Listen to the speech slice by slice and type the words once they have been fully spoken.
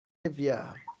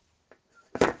Savior,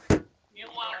 You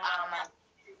are my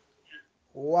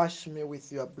wash me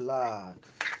with your blood.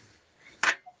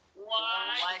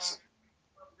 wash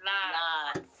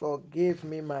blood. Forgive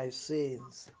me my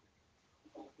sins.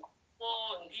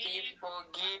 Forgive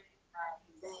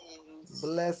sins.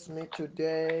 Bless me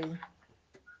today.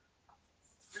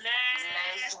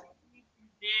 Bless me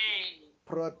today.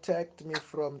 Protect me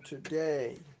from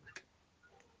today.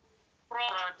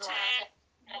 Protect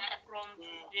me from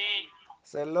today.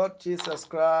 Say, Lord Jesus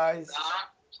Christ,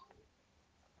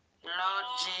 Lord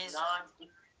Jesus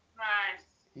Christ,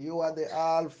 you are the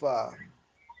Alpha,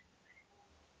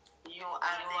 you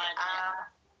are the Alpha,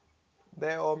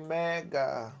 the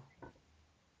Omega,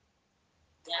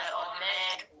 the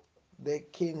Omega, the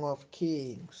King of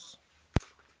Kings,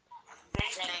 the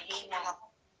King of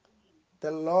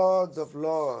the Lord of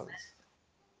Lords.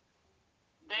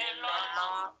 the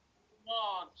Lord,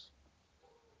 Lord.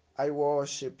 I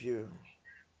worship you.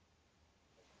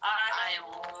 I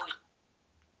will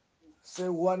Say,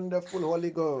 wonderful Holy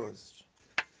Ghost,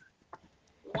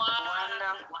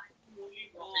 wonderful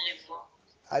Holy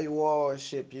Ghost. I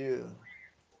worship you.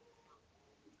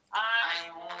 I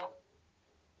will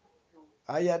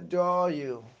I adore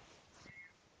you.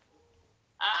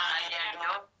 I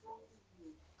adore you.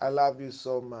 I love you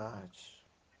so much.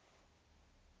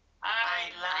 I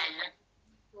love you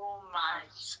so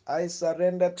much. I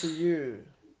surrender to you.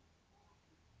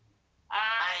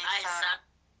 I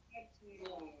submit to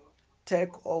you.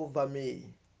 Take over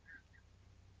me.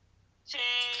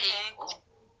 Take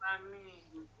over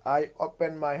me. I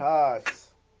open my heart.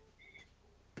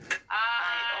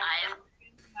 I open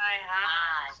my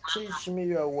heart. Teach me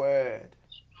your word.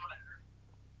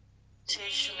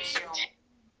 Teach me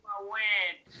your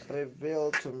word.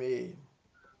 Reveal to me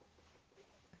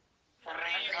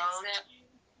Reveal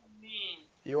to me.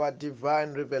 your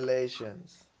divine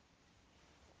revelations.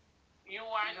 You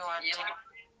are divine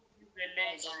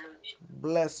revelation.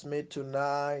 Bless me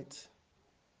tonight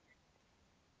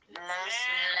Bless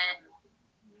me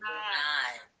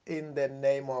tonight. in the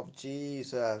name of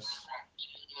Jesus.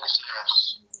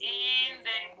 In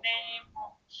the name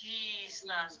of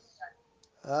Jesus.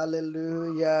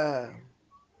 Hallelujah.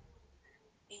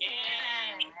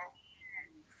 Amen.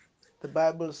 The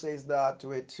Bible says that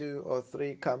where two or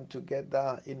three come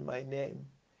together in my name,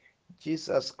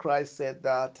 Jesus Christ said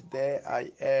that there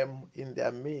I am in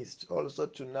their midst. Also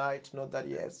tonight, know that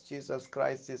yes, Jesus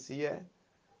Christ is here.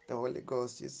 The Holy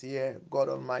Ghost is here. God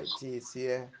Almighty is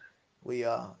here. We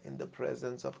are in the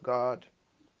presence of God.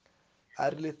 I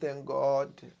really thank God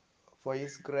for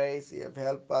His grace. He have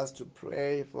helped us to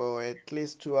pray for at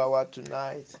least 2 hours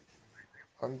tonight.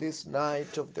 On this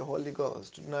night of the Holy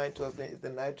Ghost. Tonight was the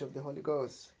night of the Holy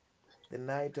Ghost. The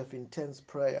night of intense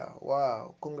prayer.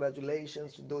 Wow.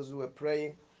 Congratulations to those who were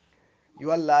praying.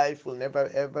 Your life will never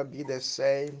ever be the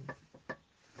same.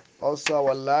 Also,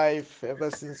 our life, ever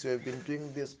since we have been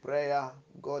doing this prayer,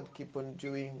 God keep on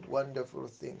doing wonderful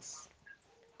things.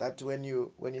 That when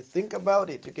you think about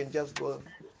it, you can just go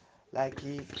like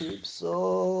He keeps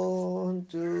on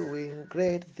doing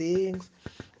great things.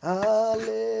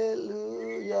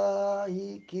 Hallelujah,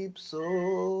 He keeps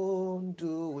on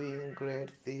doing great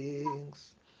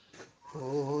things.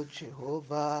 Oh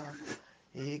Jehovah,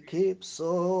 He keeps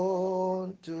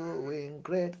on doing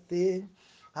great things.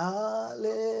 Hallelujah,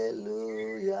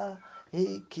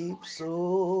 He keeps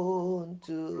on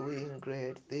doing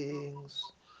great things.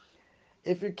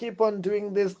 If you keep on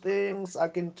doing these things, I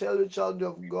can tell you, child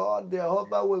of God,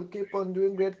 Jehovah will keep on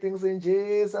doing great things in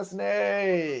Jesus'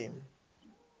 name.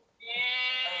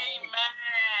 Amen.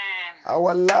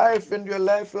 Our life and your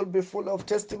life will be full of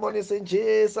testimonies in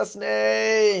Jesus'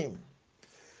 name.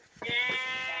 Amen.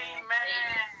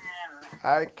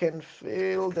 I can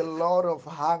feel the Lord of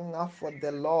hunger for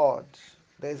the Lord.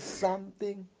 There's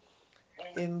something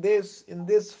in this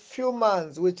few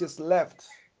months which is left.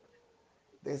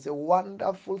 There's a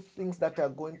wonderful things that are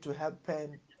going to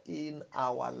happen in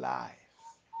our life.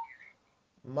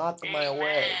 Mark my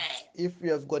words. If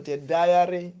you have got a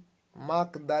diary,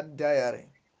 mark that diary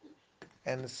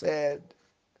and said,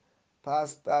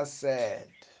 Pastor said,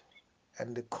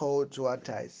 and quote what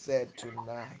I said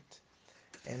tonight.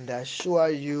 And assure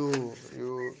you,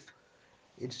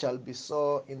 it shall be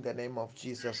so in the name of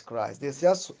Jesus Christ. There's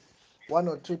just one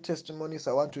or two testimonies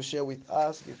I want to share with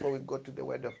us before we go to the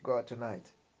Word of God tonight.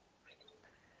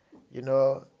 You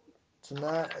know,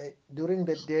 tonight during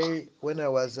the day when I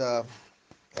was at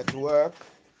work,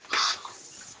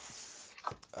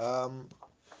 um,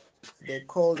 they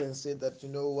called and said that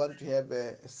want to have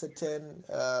a certain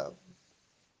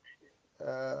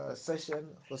session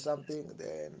for something.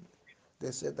 Then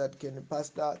They said that,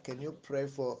 Pastor, can you pray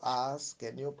for us?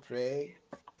 Can you pray?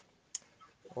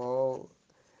 Or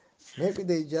maybe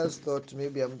they just thought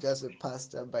maybe I'm just a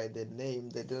pastor by the name.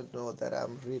 They don't know that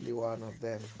I'm really one of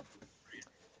them.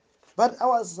 But I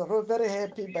was very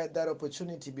happy by that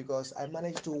opportunity because I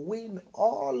managed to win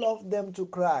all of them to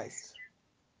Christ.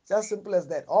 Just simple as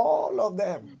that. All of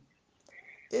them.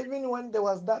 Even when there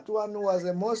was that one who was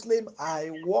a Muslim, I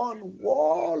won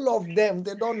all of them.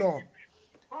 They don't know.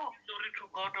 Oh, glory to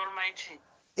God Almighty.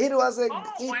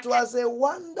 It was a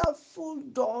wonderful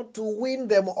door to win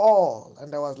them all.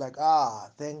 And I was like,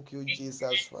 thank you,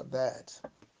 Jesus, for that.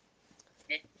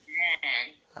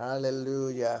 Amen.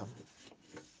 Hallelujah.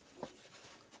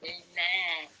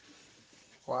 Amen.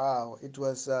 Wow. It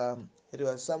was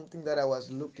something that I was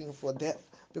looking for there,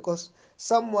 because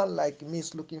someone like me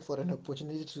is looking for an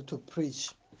opportunity to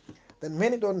preach. Then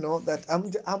many don't know that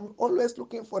I'm always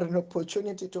looking for an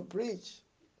opportunity to preach.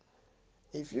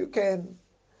 If you can,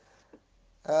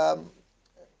 um,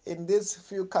 in these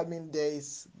few coming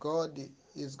days, God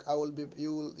is I will be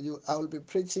you will you I will be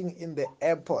preaching in the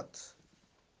airport.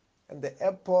 In the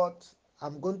airport,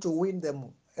 I'm going to win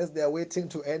them as they are waiting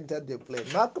to enter the plane.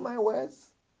 Mark my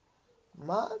words.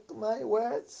 Mark my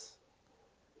words.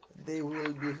 They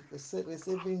will be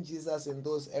receiving Jesus in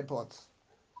those airports.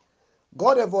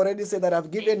 God have already said that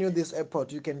I've given you this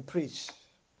airport. You can preach.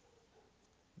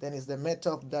 Then it's the matter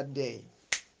of that day,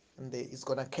 and it's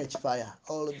gonna catch fire.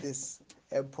 All this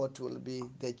airport will be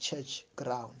the church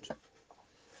ground.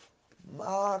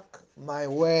 Mark my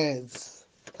words.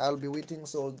 I'll be waiting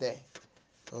souls there.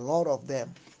 A lot of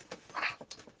them.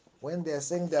 When they're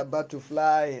saying they're about to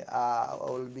fly, I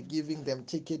will be giving them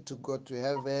ticket to go to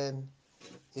heaven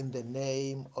in the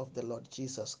name of the Lord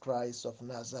Jesus Christ of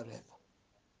Nazareth.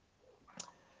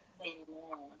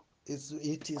 Amen.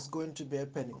 It is going to be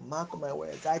happening. Mark my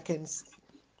words.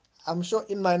 I'm sure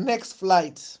in my next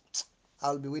flight,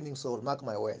 I'll be winning soul. Mark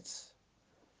my words.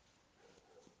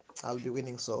 I'll be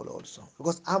winning soul also.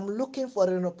 Because I'm looking for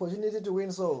an opportunity to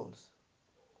win souls.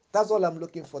 That's all I'm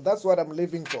looking for. That's what I'm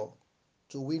living for.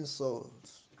 To win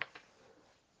souls.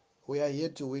 We are here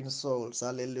to win souls.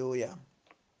 Hallelujah.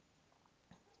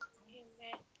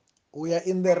 Amen. We are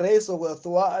in the race of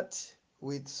what?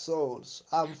 With souls.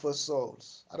 I'm for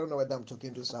souls. I don't know whether I'm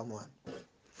talking to someone.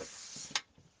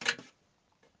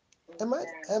 Am I Amen.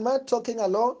 am I talking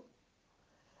alone?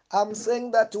 I'm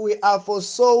saying that we are for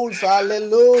souls.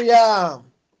 Hallelujah.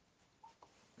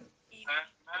 Amen.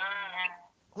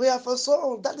 We are for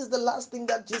souls. That is the last thing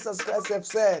that Jesus Christ have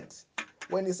said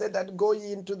when he said that go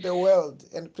ye into the world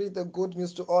and preach the good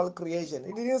news to all creation.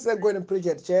 He didn't say go and preach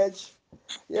at church.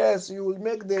 Yes, you will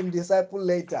make them disciple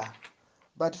later.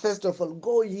 But first of all,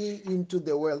 go ye into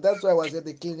the world. That's why I was at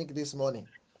the clinic this morning.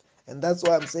 And that's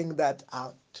why I'm saying that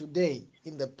today,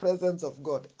 in the presence of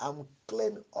God, I'm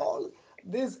cleaning all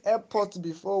these airports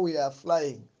before we are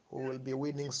flying. We will be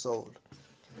winning souls.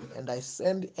 And I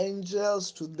send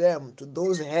angels to them, to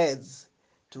those heads,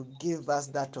 to give us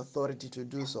that authority to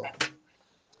do so.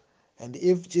 And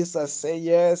if Jesus say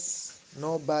yes,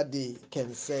 nobody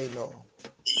can say no.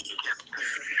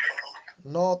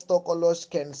 No Tokolos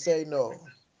can say no.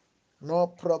 No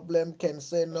problem can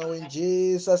say no in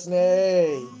Jesus'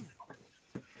 name.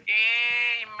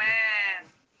 Amen.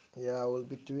 Yeah, I will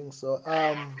be doing so.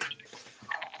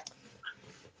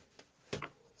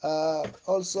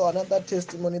 Also, another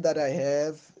testimony that I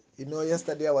have,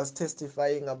 yesterday I was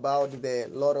testifying about the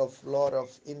lot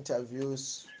of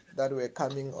interviews that were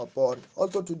coming upon.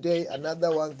 Also today,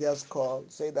 another one just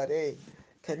called, say that, hey,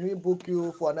 can we book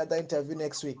you for another interview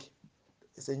next week?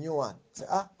 It's a new one. Say,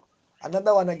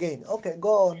 another one again. Okay,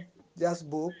 go on, just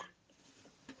book.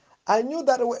 I knew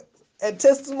that a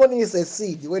testimony is a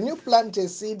seed. When you plant a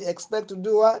seed, expect to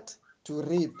do what? To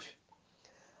reap.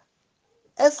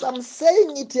 As I'm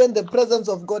saying it here in the presence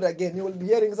of God again, you will be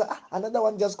hearing, another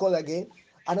one just call again.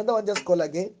 Another one just call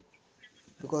again.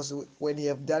 Because when you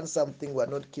have done something, we're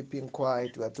not keeping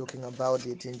quiet. We're talking about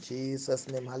it in Jesus'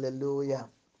 name. Hallelujah.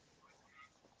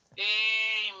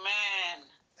 Amen.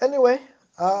 Anyway,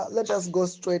 let us go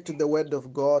straight to the word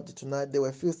of God tonight. There were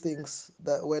a few things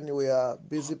that when we are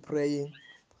busy praying,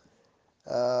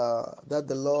 that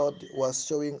the Lord was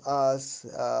showing us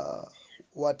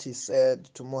what he said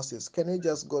to Moses. Can we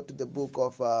just go to the book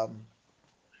of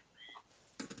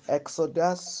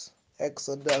Exodus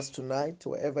tonight,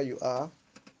 wherever you are.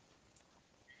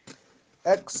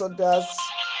 Exodus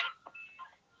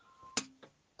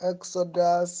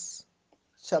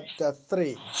chapter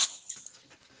 3.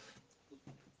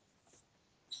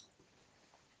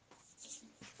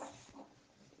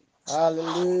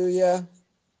 Hallelujah.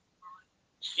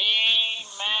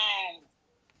 Amen.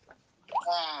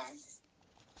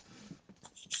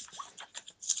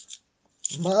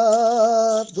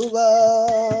 Maduba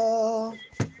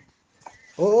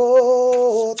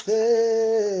ote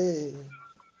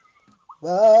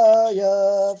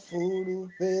baya furu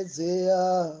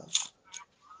pezea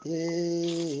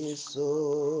eso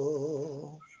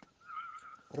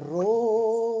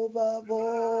roba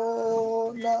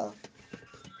bona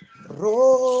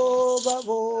roba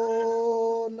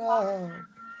bona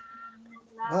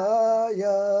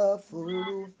baya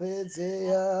furu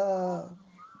pezea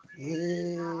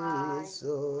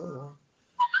eso.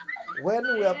 When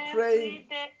we are praying,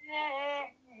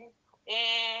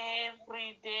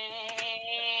 every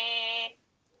day,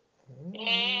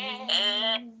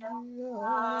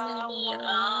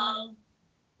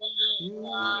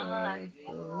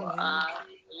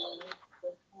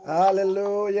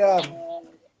 hallelujah.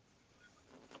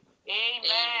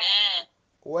 Amen.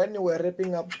 When we were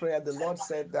wrapping up prayer, the Lord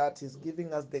said that He's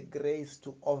giving us the grace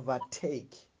to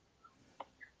overtake.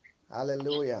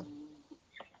 Hallelujah.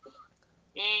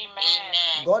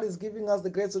 Amen. God is giving us the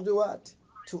grace to do what?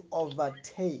 To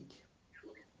overtake.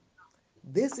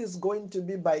 This is going to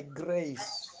be by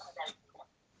grace.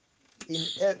 In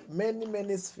many,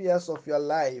 many spheres of your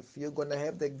life, you're going to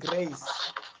have the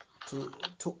grace to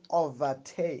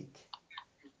overtake.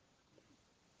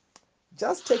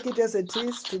 Just take it as it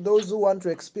is. To those who want to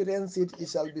experience it, it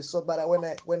shall be so. But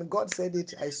when God said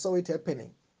it, I saw it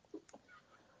happening.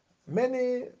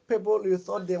 Many people you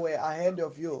thought they were ahead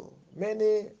of you.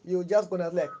 Many you just gonna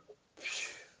like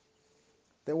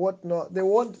they won't know they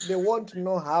won't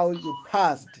know how you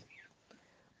passed.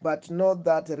 But know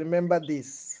that, remember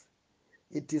this,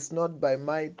 it is not by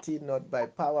mighty, not by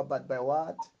power, but by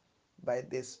what? By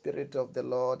the Spirit of the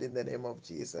Lord, in the name of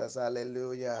Jesus.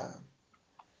 Hallelujah.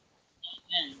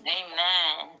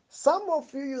 Amen. Some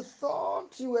of you, you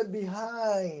thought you were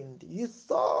behind. You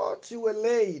thought you were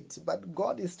late. But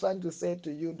God is trying to say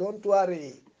to you, don't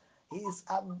worry. He is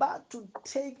about to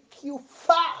take you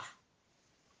far.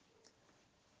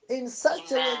 In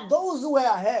such a way, those who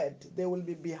are ahead, they will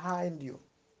be behind you.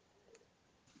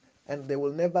 And they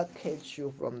will never catch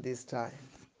you from this time.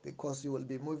 Because you will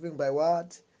be moving by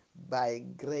what? By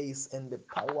grace and the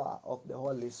power of the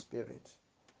Holy Spirit.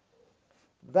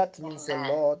 That means a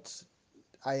lot.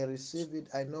 I receive it.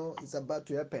 I know it's about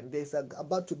to happen. There's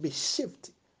about to be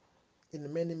shift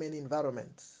in many, many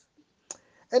environments.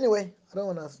 Anyway, I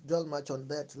don't want to dwell much on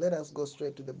that. Let us go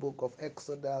straight to the book of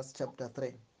Exodus chapter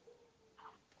 3.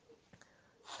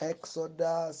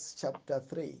 Exodus chapter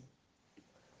 3.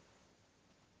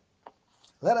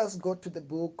 Let us go to the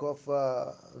book of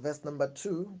verse number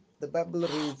 2. The Bible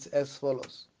reads as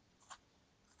follows.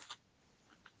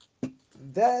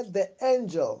 There the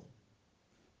angel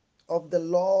of the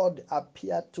Lord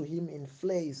appeared to him in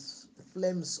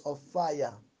flames of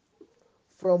fire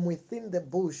from within the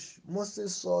bush.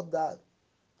 Moses saw that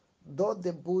though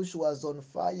the bush was on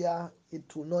fire,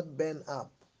 it would not burn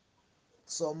up.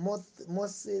 So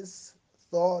Moses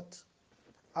thought,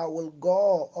 I will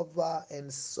go over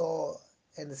and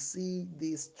see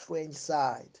this strange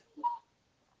sight.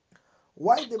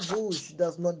 Why the bush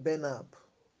does not burn up?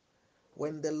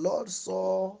 When the Lord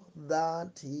saw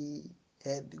that he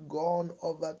had gone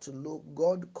over to look,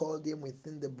 God called him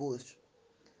within the bush.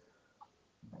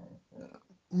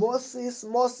 Moses,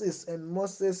 Moses, and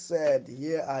Moses said,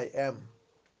 Here I am.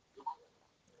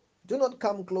 Do not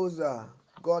come closer.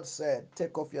 God said,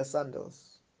 Take off your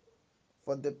sandals,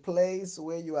 for the place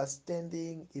where you are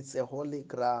standing is a holy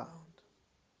ground.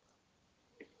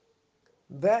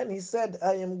 Then he said,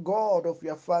 I am God of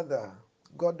your father,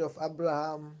 God of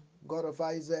Abraham, God of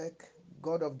Isaac,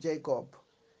 God of Jacob.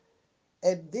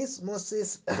 At this,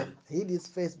 Moses hid his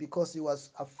face because he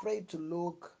was afraid to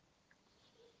look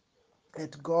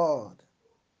at God.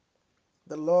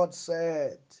 The Lord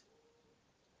said,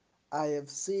 I have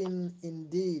seen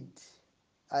indeed,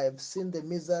 I have seen the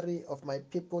misery of my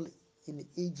people in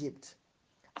Egypt.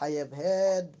 I have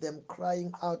heard them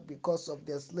crying out because of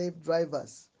their slave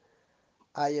drivers.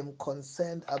 I am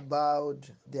concerned about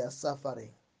their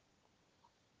suffering.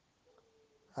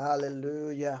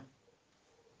 Hallelujah.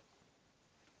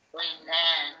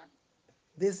 Amen.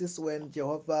 This is when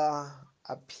Jehovah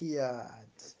appeared.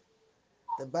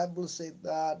 The Bible said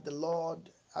that the Lord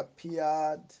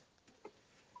appeared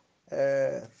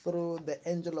through the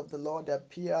angel of the Lord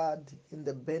appeared in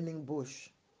the burning bush.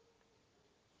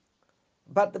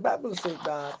 But the Bible said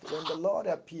that when the Lord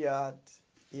appeared,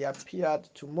 he appeared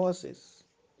to Moses.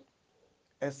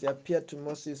 As he appeared to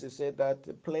Moses, he said that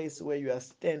the place where you are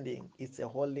standing is a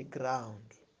holy ground.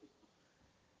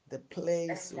 The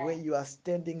place where you are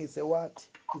standing is a what?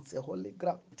 It's a holy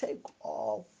ground. Take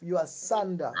off your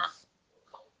sandals.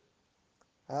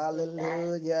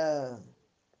 Hallelujah.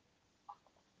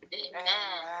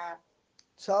 Amen.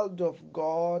 Child of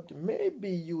God, maybe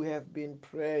you have been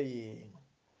praying.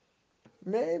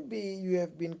 Maybe you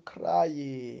have been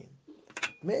crying.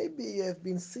 Maybe you have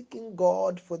been seeking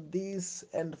God for this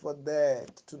and for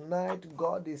that. Tonight,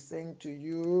 God is saying to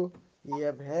you, He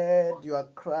have heard your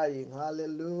crying.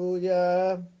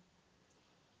 Hallelujah.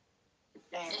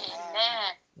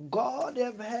 Amen. God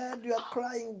have heard your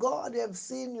crying. God have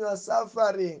seen your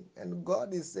suffering. And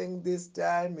God is saying this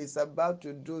time is about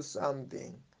to do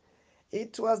something.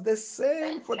 It was the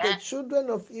same for the children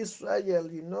of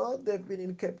Israel. You know, they've been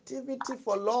in captivity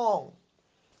for long,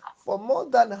 for more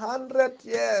than 100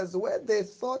 years, where they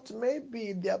thought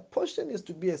maybe their portion is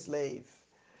to be a slave.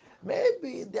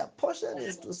 Maybe their portion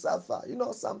is to suffer. You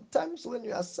know, sometimes when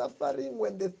you are suffering,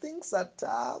 when the things are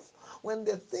tough, when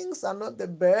the things are not the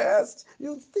best,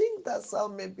 you think that's how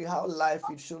maybe how life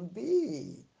it should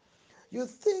be. You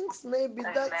think maybe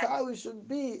that's how it should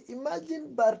be.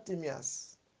 Imagine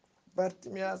Bartimaeus.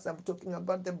 Bartimaeus, I'm talking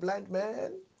about the blind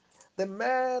man, the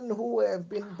man who have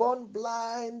been born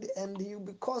blind, and he,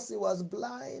 because he was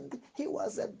blind, he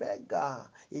was a beggar.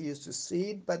 He used to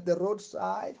sit by the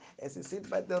roadside. As he sit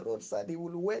by the roadside, he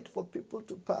will wait for people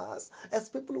to pass. As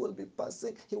people will be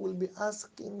passing, he will be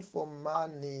asking for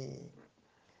money.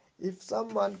 If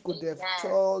someone could have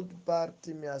told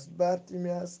Bartimaeus,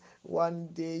 Bartimaeus, one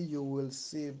day you will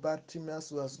see,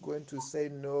 Bartimaeus was going to say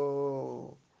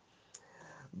no.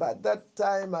 But that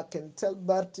time, I can tell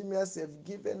Bartimaeus had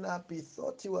given up. He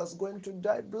thought he was going to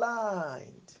die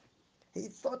blind. He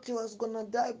thought he was going to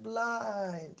die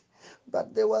blind.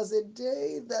 But there was a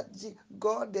day that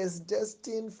God has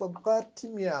destined for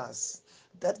Bartimaeus,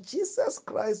 that Jesus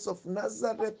Christ of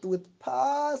Nazareth would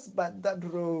pass by that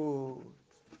road.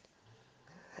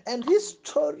 And his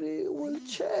story will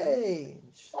change.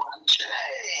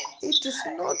 It is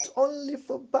not only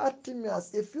for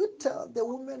Bartimaeus. If you tell the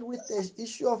woman with the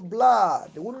issue of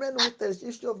blood, the woman with the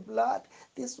issue of blood,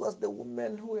 this was the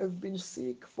woman who have been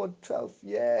sick for 12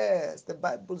 years. The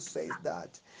Bible says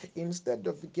that. Instead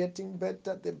of getting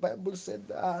better, the Bible said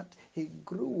that he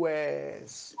grew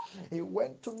worse. He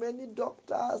went to many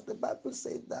doctors. The Bible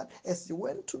said that as he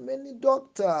went to many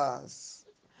doctors,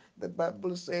 the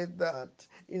Bible said that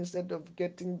instead of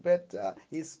getting better,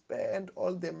 he spent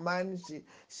all the money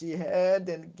she had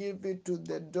and gave it to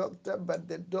the doctor, but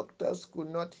the doctors could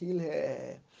not heal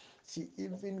her. She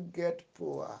even get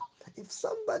poor. If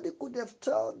somebody could have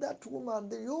told that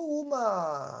woman, you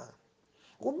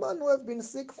woman who have been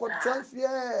sick for 12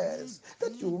 years,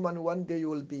 that you woman one day you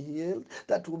will be healed,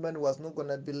 that woman was not going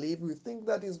to believe. We think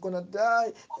that he's going to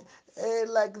die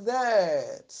like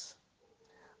that.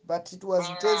 But it was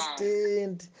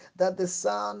destined that the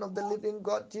Son of the living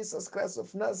God, Jesus Christ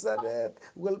of Nazareth,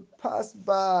 will pass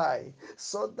by,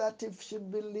 so that if she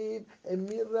believe, a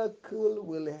miracle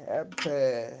will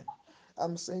happen.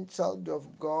 I'm saying, child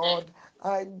of God,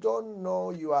 I don't know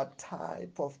your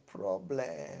type of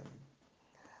problem.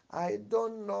 I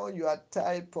don't know your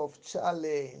type of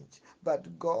challenge,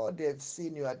 but God has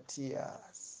seen your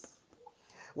tears.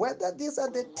 Whether these are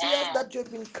the tears that you've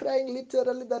been crying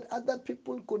literally that other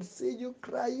people could see you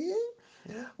crying,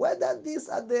 whether these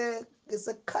are the is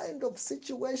a kind of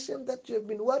situation that you've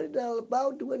been worried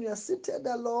about when you're seated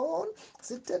alone,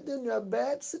 seated in your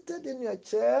bed, seated in your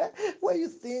chair, where you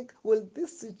think, will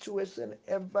this situation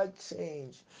ever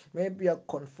change? Maybe you're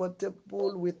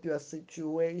comfortable with your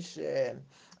situation.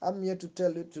 I'm here to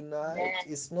tell you tonight,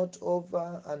 it's not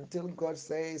over until God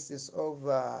says it's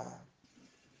over.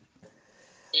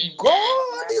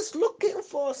 God is looking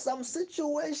for some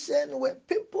situation where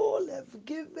people have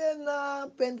given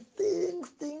up and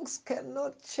things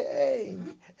cannot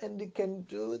change, and He can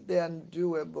do the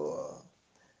undoable.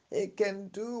 He can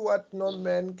do what no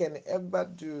man can ever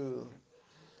do.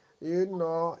 You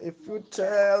know, if you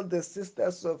tell the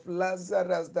sisters of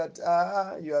Lazarus that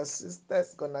your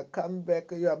sister's gonna come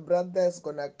back, your brother's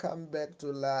gonna come back to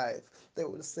life, they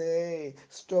will say,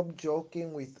 stop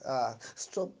joking with us,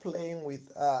 stop playing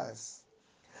with us,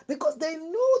 because they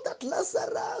knew that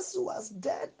Lazarus was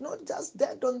dead, not just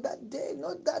dead on that day,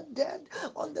 not that dead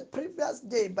on the previous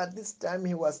day, but this time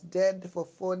he was dead for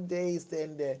 4 days.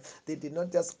 And they did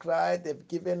not just cry, they've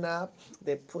given up.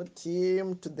 They put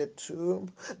him to the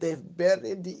tomb, they've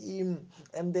buried him,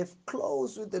 and they've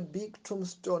closed with a big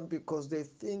tombstone because they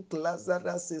think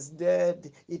Lazarus is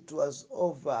dead. It was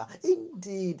over.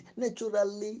 Indeed,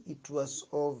 naturally, it was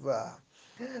over.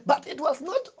 But it was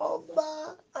not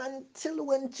over until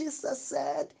when Jesus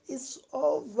said, it's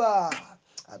over.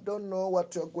 I don't know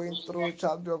what you're going through,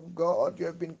 child of God. You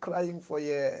have been crying for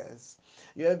years.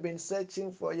 You have been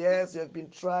searching for years. You have been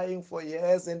trying for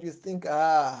years, and you think,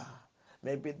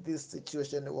 Maybe this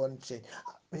situation won't change.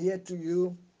 I'm here to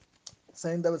you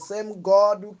saying the same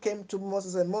God who came to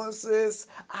Moses and Moses,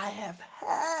 I have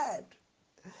heard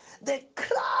the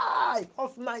cry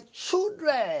of my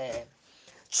children.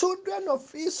 Children of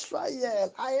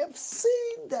Israel, I have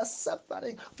seen their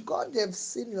suffering. God have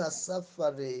seen your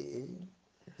suffering.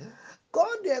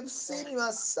 God have seen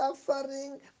your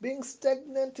suffering, being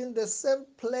stagnant in the same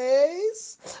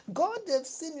place. God have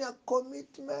seen your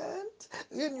commitment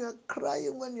when you're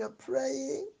crying, when you're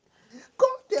praying.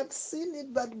 God have seen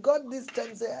it, but God this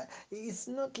time it's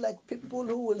not like people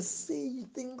who will see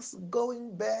things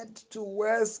going bad to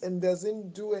worse and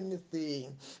doesn't do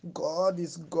anything. God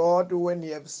is God. When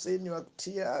you have seen your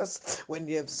tears, when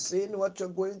you have seen what you're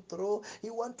going through, He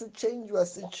wants to change your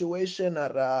situation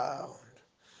around.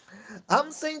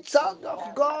 I'm saying, child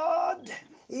of God,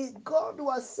 God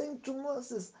was saying to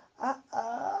Moses,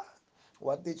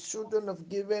 what the children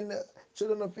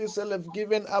of Israel have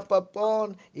given up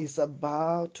upon is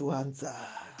about to answer.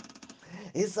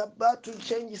 It's about to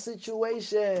change the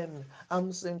situation.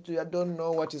 I'm saying to you, I don't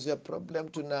know what is your problem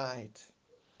tonight.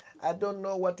 I don't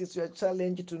know what is your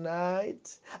challenge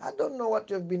tonight. I don't know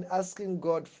what you've been asking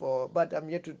God for, but I'm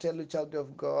here to tell you, child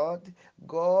of God,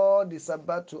 God is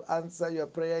about to answer your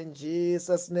prayer in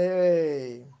Jesus'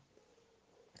 name.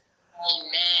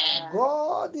 Amen.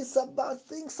 God is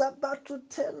things about to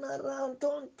turn around.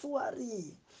 Don't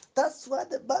worry. That's why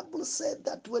the Bible said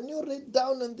that when you read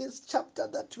down in this chapter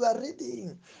that you are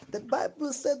reading, the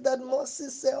Bible said that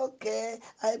Moses said, okay,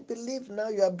 I believe now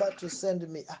you are about to send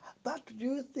me. But do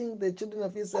you think the children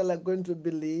of Israel are going to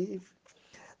believe?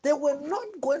 They were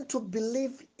not going to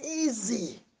believe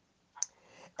easy.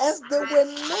 As they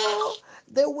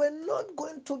were not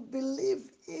going to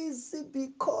believe easy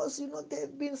because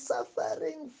they've been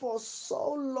suffering for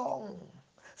so long.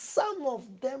 Some of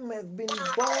them have been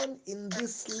born in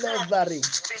this slavery.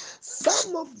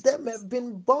 Some of them have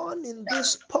been born in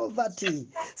this poverty.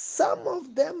 Some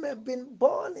of them have been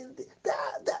born in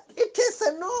it is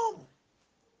a norm.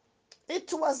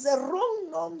 It was a wrong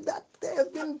norm that they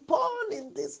have been born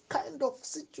in this kind of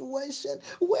situation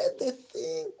where they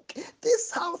think this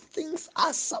is how things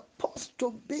are supposed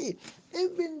to be,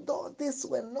 even though this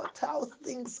were not how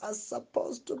things are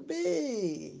supposed to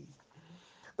be.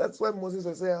 That's why Moses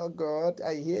was saying, oh God,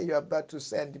 I hear you're about to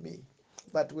send me,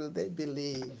 but will they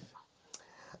believe?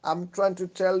 I'm trying to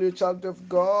tell you, child of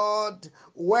God,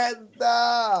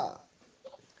 whether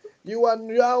you are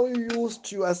now used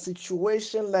to a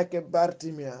situation like a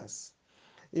Bartimaeus,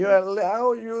 you are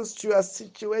now used to a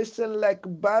situation like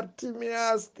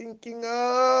Bartimaeus, thinking,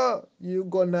 oh, you're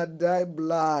gonna die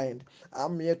blind.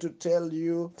 I'm here to tell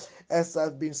you, as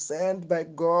I've been sent by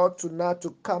God to now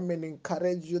to come and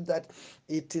encourage you that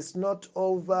it is not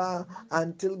over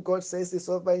until God says it's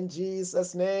over in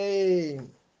Jesus'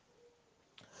 name.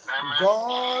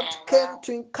 God came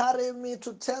to encourage me,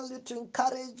 to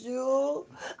encourage you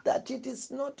that it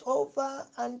is not over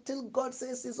until God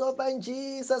says it's over in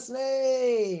Jesus'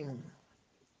 name.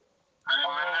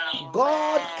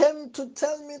 God came to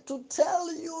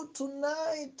tell you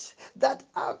tonight that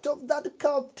out of that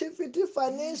captivity,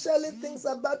 financially, things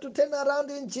are about to turn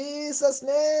around in Jesus'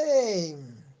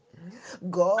 name.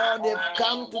 God have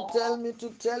come to tell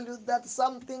you that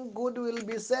something good will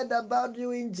be said about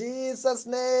you in Jesus'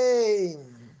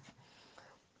 name.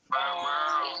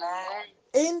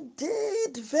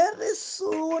 Indeed, very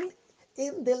soon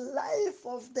in the life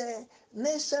of the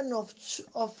nation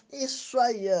of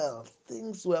Israel,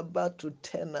 things were about to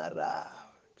turn around.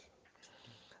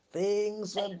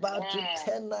 Things were about to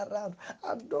turn around.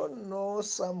 I don't know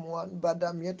someone, but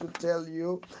I'm here to tell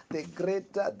you the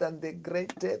greater than the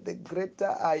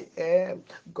greater I am,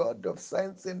 God of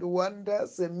signs and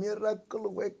wonders, a miracle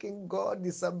working God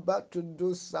is about to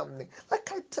do something.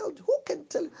 Like I told you, who can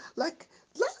tell you? Like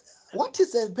what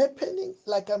is happening?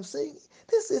 Like I'm saying,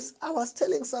 I was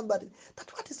telling somebody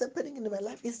that what is happening in my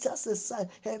life is just a sign.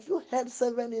 Have you had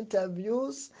 7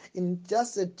 interviews in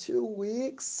just 2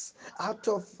 weeks? I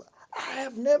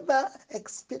have never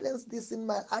experienced this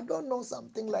I don't know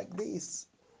something like this.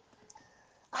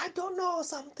 I don't know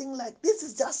something like this.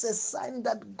 Is just a sign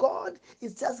that God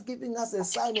is just giving us a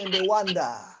sign and a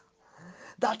wonder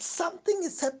that something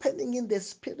is happening in the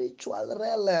spiritual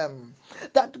realm,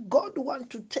 that God wants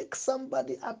to take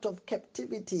somebody out of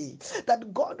captivity,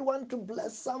 that God wants to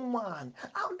bless someone.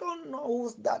 I don't know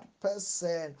who's that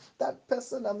person. That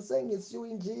person I'm saying is you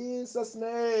in Jesus'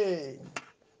 name.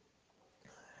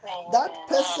 That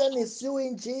person is you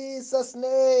in Jesus'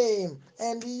 name.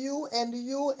 And you, and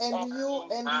you, and you,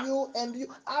 and you, and you.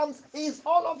 It's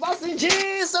all of us in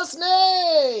Jesus'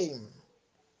 name.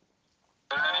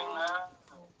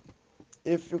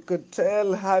 If you could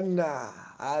tell Hannah,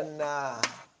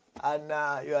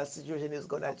 your situation is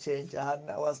gonna change.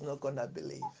 Hannah was not gonna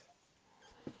believe.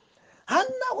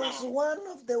 Hannah was one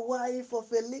of the wife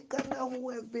of Elkanah who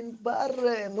have been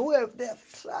barren, who have they have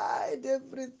tried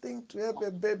everything to have a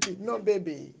baby. No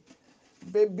baby.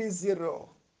 Baby zero.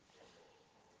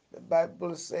 The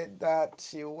Bible said that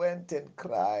she went and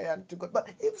cried unto God. But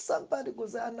if somebody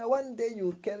goes, Hannah, one day you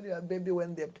will carry a baby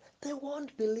when they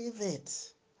won't believe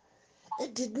it.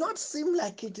 It did not seem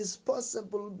like it is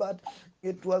possible, but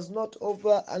it was not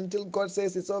over until God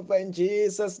says it's over in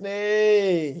Jesus'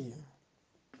 name.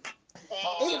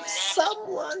 If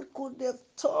someone could have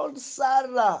told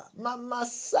Sarah, Mama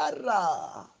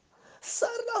Sarah,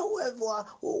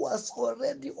 who was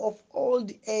already of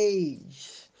old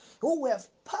age, who have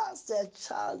passed their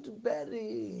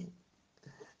childbearing,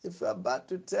 if you're about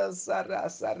to tell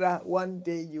Sarah, one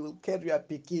day you will carry a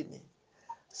bikini,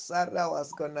 Sarah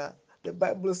was gonna. The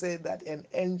Bible says that an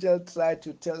angel tried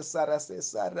to tell Sarah, say,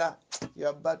 Sarah, you're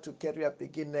about to carry a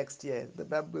baby next year. The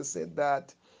Bible said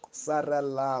that Sarah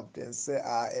laughed and said,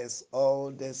 as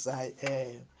old as I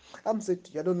am. I'm saying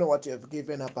to you, I don't know what you have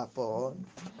given up upon.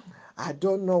 I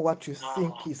don't know what you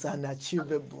think is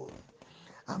unachievable.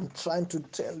 I'm trying to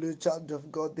tell you, child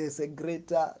of God, there's a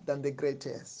greater than the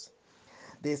greatest.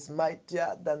 There's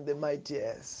mightier than the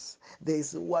mightiest.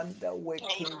 There's wonder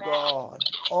working God,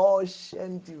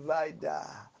 ocean divider,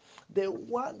 the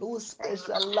one who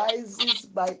specializes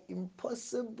by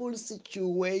impossible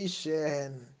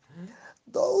situation.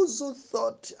 Those who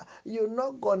thought you're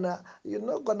not gonna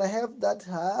have that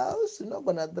house, you're not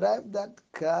gonna drive that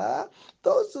car,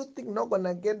 those who think not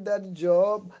gonna get that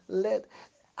job,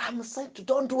 I'm saying to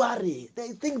don't worry. They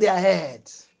think they're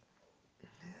ahead.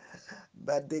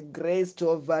 But the grace to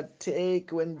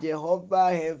overtake when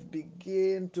Jehovah have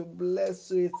begin to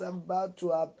bless you, it's about to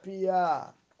appear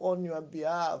on your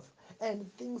behalf.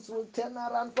 And things will turn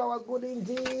around for our good in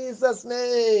Jesus'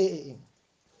 name.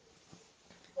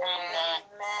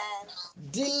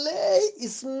 Delay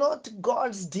is not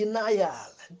God's denial.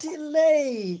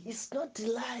 Delay is not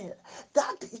denial.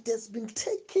 That it has been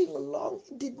taking long,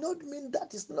 it did not mean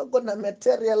that it's not going to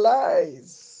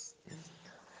materialize.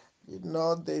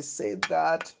 They say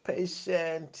that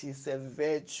patience is a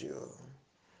virtue.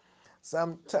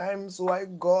 Sometimes why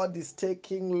God is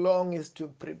taking long is to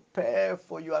prepare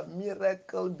for your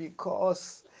miracle,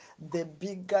 because the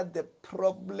bigger the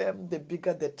problem, the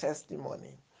bigger the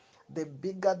testimony. The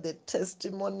bigger the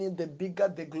testimony, the bigger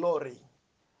the glory.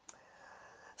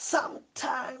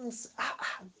 Sometimes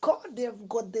God have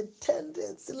got the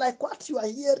tendency, like what you are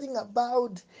hearing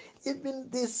about, even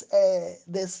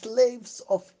the slaves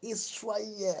of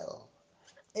Israel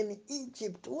in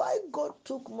Egypt. Why God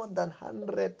took more than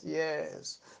 100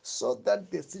 years? So that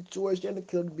the situation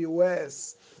could be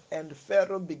worse. And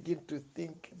Pharaoh began to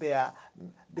think they are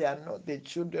not the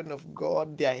children of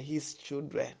God, they are his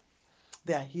children.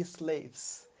 They are his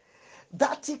slaves.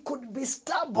 That he could be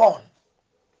stubborn.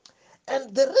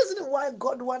 And the reason why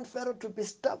God wants Pharaoh to be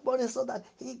stubborn is so that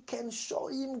he can show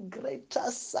him greater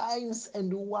signs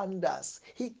and wonders.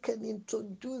 He can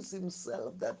introduce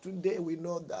himself, that today we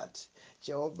know that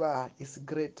Jehovah is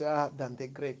greater than the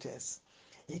greatest.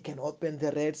 He can open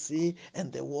the Red Sea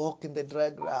and they walk in the dry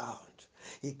ground.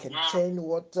 He can change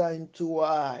water into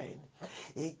wine.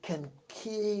 He can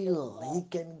kill. He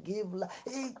can give life.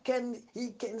 He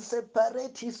can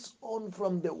separate his own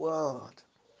from the world.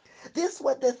 These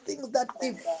were the things that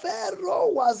if Pharaoh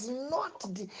was not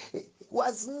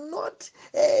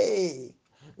a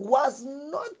was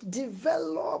not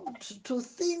developed to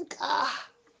think,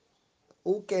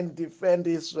 who can defend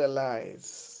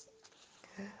Israelites?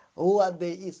 Who are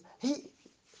they? Is he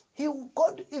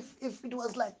God? If it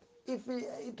was like, if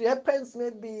it happens,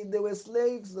 maybe they were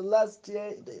slaves the last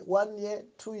year, 1 year,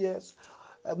 2 years.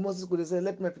 Moses could say,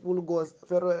 "Let my people go."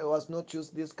 Pharaoh was not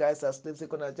used these guys as slaves. He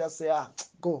could just say,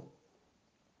 go.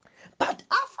 But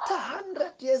after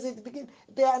 100 years, it begin.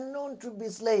 They are known to be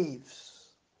slaves.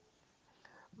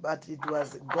 But it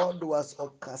was God was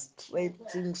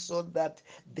orchestrating so that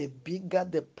the bigger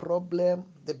the problem,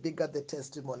 the bigger the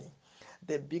testimony.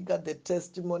 The bigger the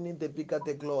testimony, the bigger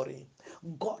the glory.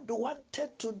 God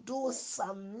wanted to do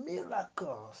some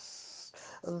miracles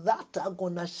that are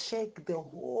gonna shake the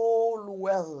whole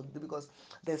world, because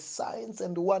the signs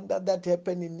and wonder that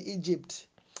happened in Egypt,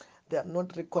 they are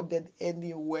not recorded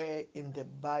anywhere in the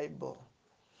Bible.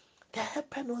 They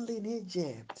happen only in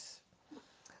Egypt.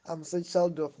 I'm a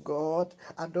child of God.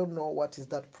 I don't know what is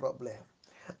that problem.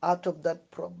 Out of that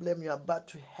problem, you're about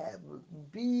to have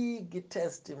big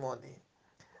testimony.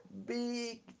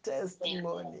 Big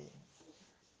testimony.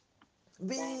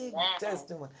 Big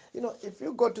testimony. If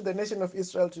you go to the nation of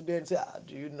Israel today and say,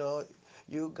 do you know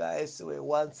you guys were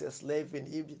once a slave in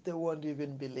Egypt, they won't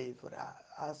even believe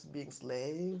us being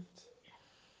slaved.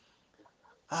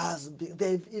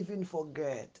 They've even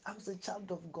forget. I'm the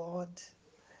child of God.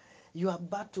 You are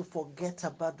about to forget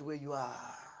about where you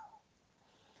are.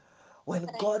 When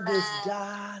God is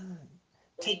done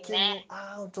taking you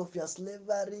out of your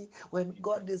slavery, when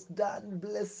God is done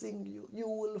blessing you, you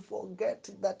will forget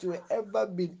that you have ever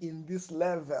been in this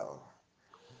level.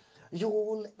 You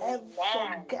will ever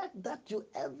forget that you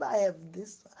ever have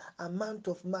this amount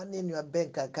of money in your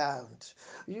bank account.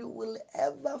 You will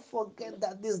ever forget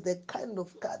that this is the kind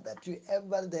of car that you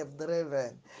ever have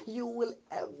driven. You will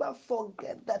ever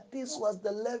forget that this was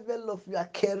the level of your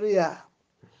career.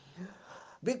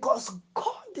 Because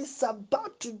God is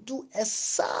about to do a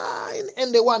sign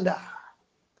and a wonder.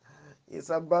 He's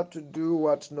about to do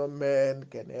what no man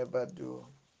can ever do.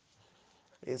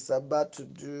 He's about to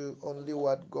do only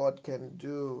what God can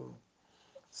do,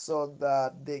 so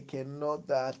that they can know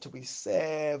that we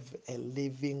serve a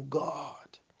living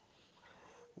God.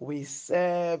 We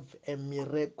serve a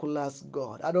miraculous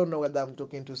God. I don't know whether I'm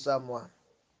talking to someone.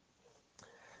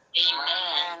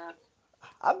 Amen.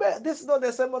 I bet this is not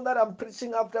the sermon that I'm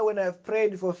preaching after when I've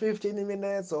prayed for 15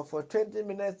 minutes or for 20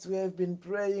 minutes. We have been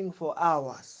praying for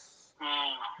hours.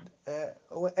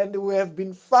 And we have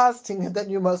been fasting, and then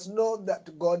you must know that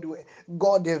God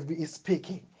is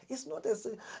speaking. It's not a,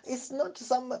 it's not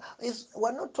some.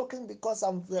 We're not talking because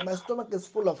my stomach is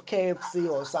full of KFC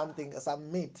or something,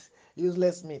 some meat,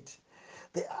 useless meat.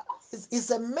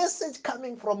 It's a message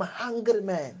coming from a hungry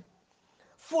man,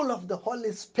 full of the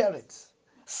Holy Spirit,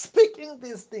 speaking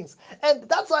these things. And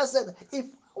that's why I said, if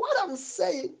what I'm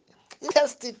saying,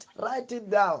 test it, write it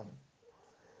down.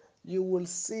 You will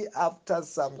see after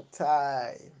some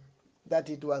time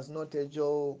that it was not a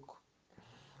joke.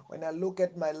 When I look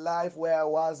at my life where I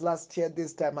was last year,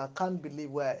 this time, I can't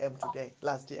believe where I am today,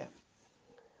 last year.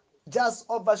 Just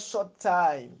over short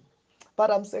time. But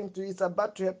I'm saying to you, it's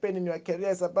about to happen in your career,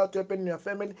 it's about to happen in your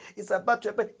family, it's about to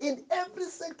happen in every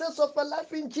sector of your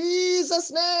life in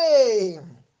Jesus'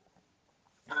 name.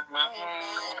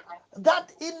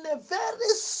 That in a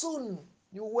very soon,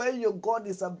 where your God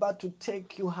is about to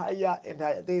take you higher and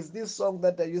higher. There's this song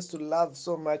that I used to love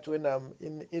so much when I'm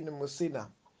in Musina,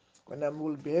 when I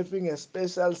will be having a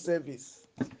special service.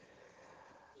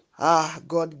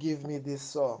 God give me this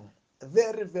song. A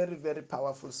very, very, very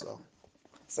powerful song.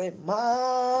 Say,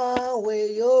 my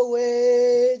way, your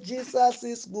way, Jesus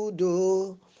is good,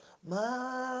 oh.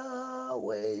 My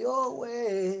way, your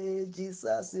way,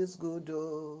 Jesus is good,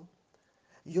 oh.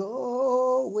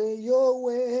 Your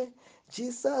way,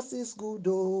 Jesus is good,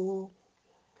 oh.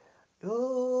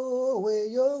 Your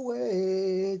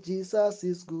way, Jesus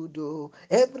is good, oh.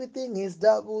 Everything is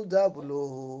double, double,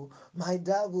 oh. My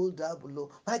double, double,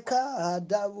 oh. My car,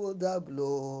 double, double,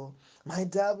 oh. My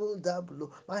double, double,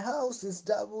 oh. My house is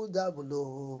double, double,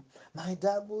 oh. My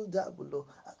double, double, oh.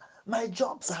 My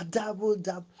jobs are double,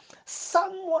 double.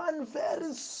 Someone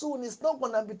very soon is not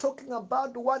going to be talking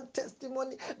about one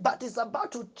testimony, but is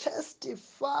about to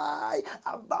testify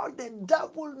about the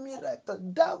double miracle,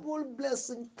 double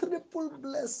blessing, triple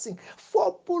blessing,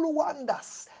 fourple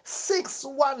wonders, six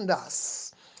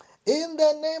wonders. In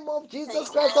the name of Jesus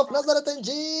Christ of Nazareth, in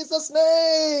Jesus'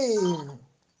 name.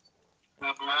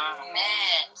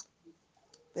 Amen.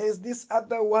 There's this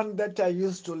other one that I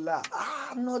used to love.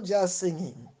 I'm not just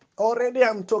singing. Already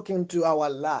I'm talking to our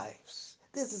lives.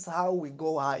 This is how we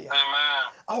go higher.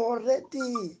 Amen.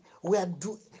 Already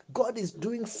God is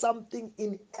doing something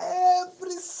in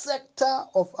every sector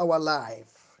of our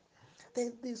life.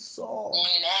 There's this song.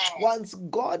 Amen. Once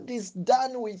God is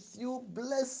done with you,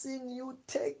 blessing you,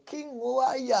 taking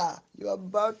higher, you're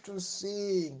about to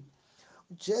sing.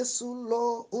 Jesu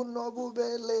lo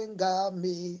unobubele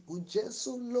ngami,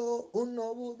 uJesu lo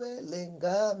unobubele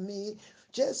ngami,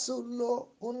 Jesu lo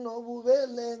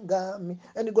unobubele ngami.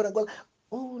 And you're gonna go,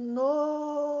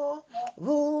 unobubele.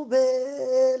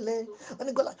 And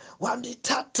you go like,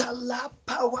 wanditata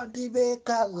lapa,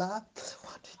 wandibeka lapa,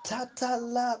 wanditata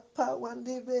lapa,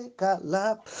 wandibeka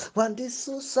lapa,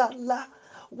 wandisusa la,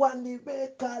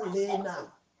 wandibeka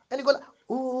lena. And you go like,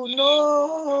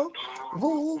 no,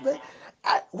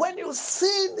 when you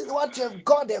see what you have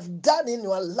God have done in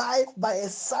your life by a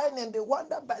sign and a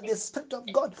wonder by the Spirit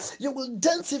of God, you will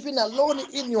dance even alone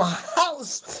in your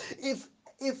house. If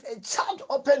a child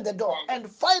open the door and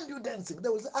find you dancing, they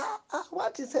will say,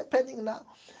 what is happening now?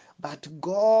 But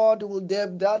God will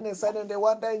have done a sign and a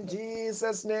wonder in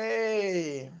Jesus'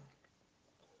 name.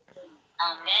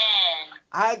 Amen.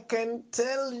 I can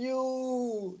tell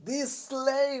you, these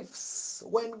slaves,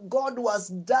 when God was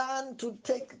done to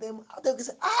take them out, they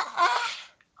say,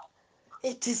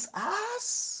 it is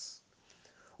us.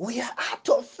 We are out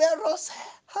of Pharaoh's hand.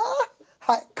 Huh?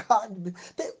 I can't be.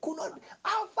 They could not be.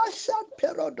 After a short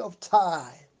period of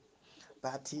time.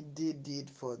 But he did it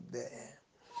for them.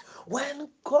 When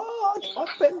God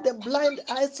opened the blind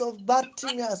eyes of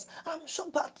Bartimaeus, I'm sure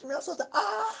Bartimaeus was,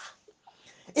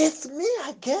 it's me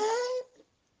again.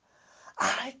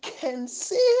 I can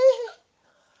see.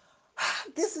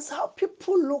 This is how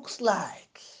people looks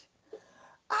like.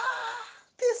 Ah,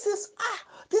 this is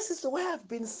this is where I've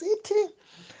been sitting.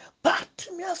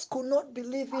 Bartimaeus could not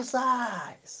believe his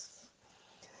eyes.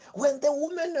 When the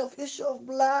woman of issue of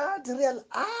blood realized,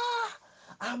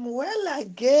 I'm well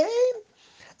again.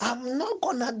 I'm not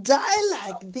gonna die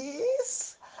like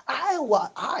this.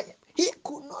 He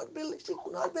could not believe. She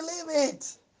could not believe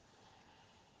it.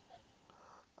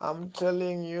 I'm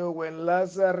telling you, when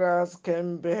Lazarus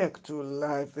came back to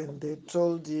life and they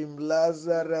told him,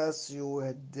 Lazarus, you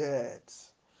were dead.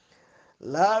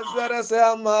 Lazarus,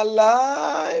 I'm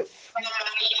alive.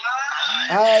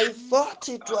 I thought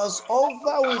it was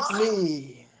over with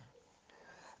me.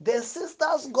 The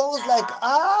sisters goes like,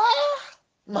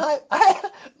 my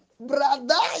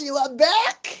brother, you are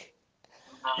back.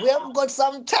 We have got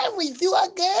some time with you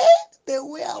again. The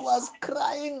way I was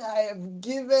crying, I have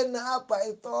given up.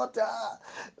 I thought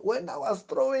when I was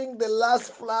throwing the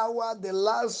last flower, the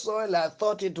last soil, I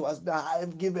thought it was that I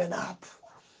have given up.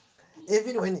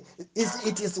 Even when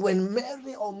it is when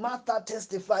Mary or Martha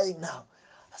testifying now.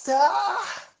 I say,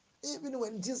 even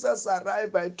when Jesus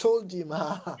arrived, I told him,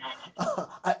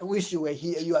 I wish you were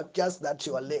here. You are just that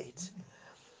you are late.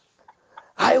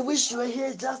 I wish you were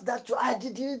here, just that I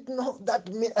didn't know that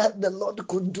the Lord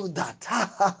could do that.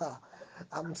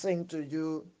 I'm saying to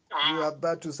you, you are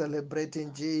about to celebrate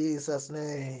in Jesus'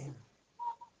 name.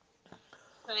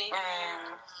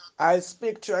 I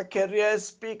speak to your career, I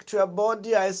speak to your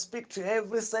body, I speak to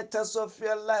every sectors of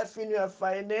your life, in your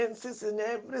finances, in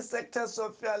every sectors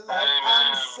of your life.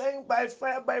 I'm saying by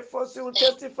fire, by force, you will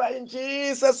testify in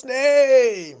Jesus'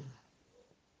 name.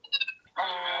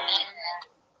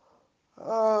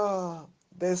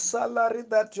 The salary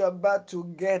that you're about to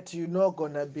get, you're not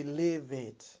gonna believe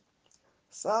it.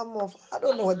 I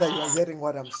don't know whether you're hearing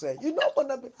what I'm saying. You're not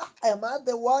gonna be, am I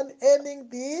the one earning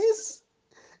this?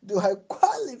 Do I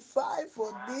qualify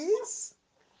for this?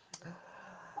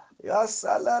 Your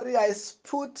salary, I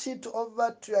put it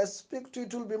over to you, I speak to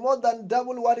it, will be more than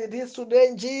double what it is today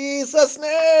in Jesus'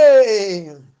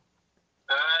 name.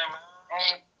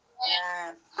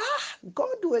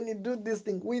 God, when you do this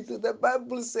thing with you, the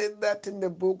Bible said that in the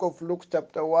book of Luke,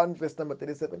 chapter 1, verse number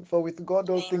 37. For with God,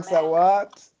 all things are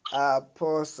what? Are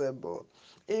possible.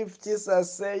 If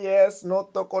Jesus say yes, no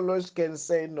tokolosh can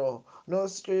say no. No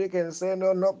street can say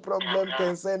no. No problem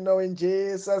can say no in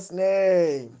Jesus'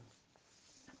 name.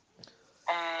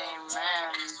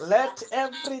 Let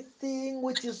everything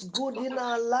which is good in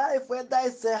our life, whether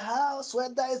it's a house,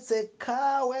 whether it's a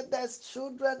car, whether it's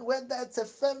children, whether it's a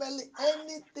family,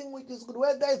 anything which is good,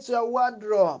 whether it's your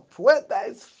wardrobe, whether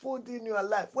it's food in your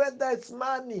life, whether it's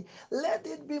money, let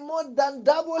it be more than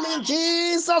double in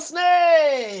Jesus'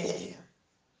 name.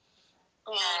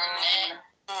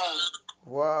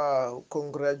 Wow,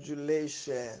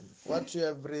 congratulations. What you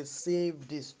have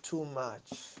received is too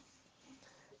much.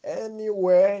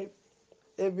 Anyway,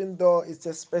 even though it's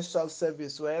a special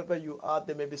service, wherever you are,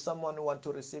 there may be someone who wants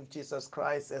to receive Jesus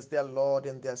Christ as their Lord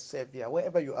and their Savior.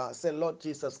 Wherever you are, say, Lord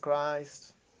Jesus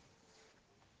Christ.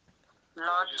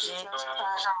 Lord Jesus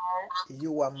Christ.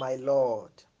 You are my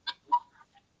Lord.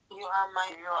 You are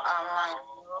my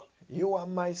Lord. You are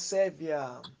my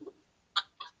Savior.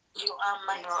 You are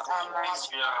my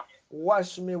Savior.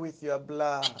 Wash me with your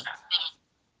blood.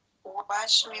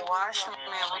 Wash me with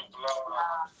your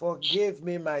blood. Forgive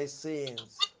me my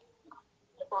sins.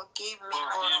 Forgive me.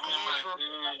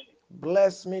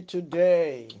 Bless me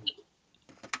today.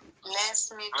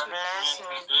 Bless me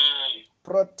today.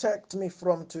 Protect me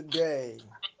from today.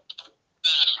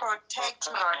 Protect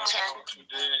me from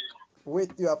today.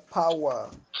 With your power.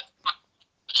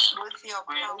 With your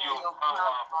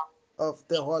power. Of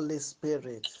the Holy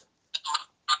Spirit.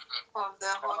 Of the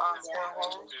Holy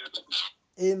Spirit.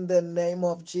 In the name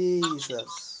of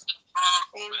Jesus.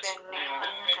 In the name of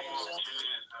Jesus.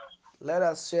 Let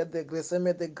us share the grace. And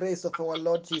may the grace of our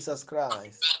Lord Jesus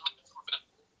Christ.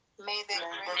 May the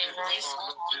grace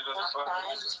of Jesus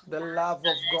Christ. The love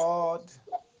of God.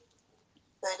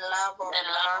 The love of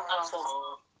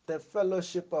God. The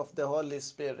fellowship of the Holy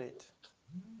Spirit.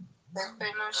 The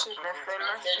fellowship of the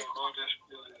Holy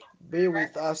Spirit. Be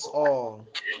with us all.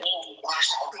 Be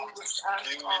with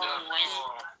us all.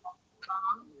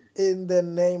 In the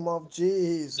name of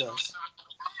Jesus.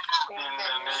 In the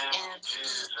name of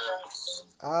Jesus.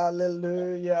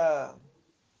 Hallelujah.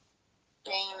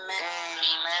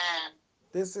 Amen.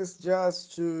 This is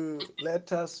just to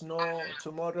let us know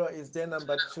tomorrow is day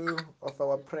number 2 of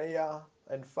our prayer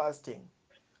and fasting.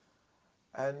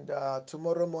 And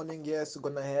tomorrow morning, yes, we're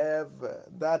going to have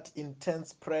that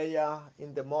intense prayer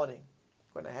in the morning.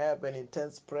 We're going to have an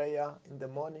intense prayer in the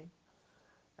morning.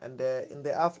 And in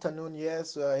the afternoon,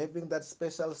 yes, we're having that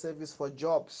special service for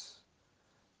jobs.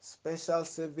 Special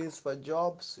service for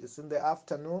jobs is in the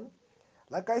afternoon.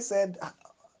 Like I said,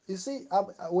 you see,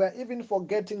 we're even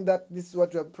forgetting that this is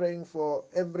what we're praying for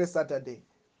every Saturday.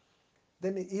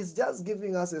 Then he's just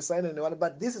giving us a sign and a word,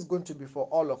 but this is going to be for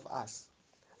all of us.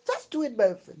 Just do it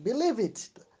by faith. Believe it.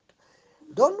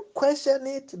 Don't question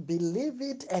it. Believe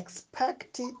it.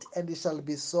 Expect it, and it shall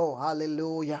be so.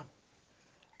 Hallelujah.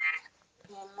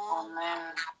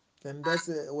 Amen. And that's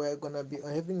we're gonna be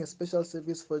having a special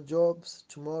service for jobs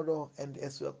tomorrow, and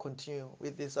as we'll continue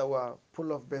with this our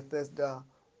Pool of Bethesda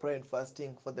prayer and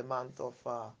fasting for the month of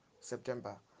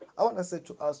September. I want to say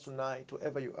to us tonight,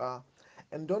 whoever you are,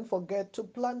 and don't forget to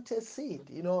plant a seed.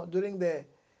 You know, during the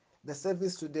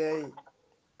service today,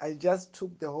 I just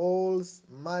took the whole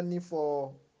money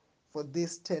for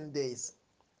these 10 days.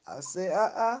 I say,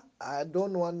 I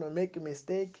don't want to make a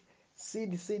mistake.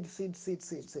 Seed, seed, seed, seed,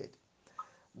 seed, seed.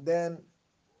 Then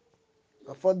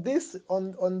for this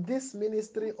on this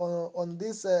ministry on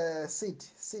this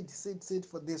seed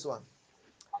for this one,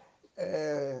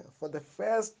 for the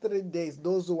first 3 days,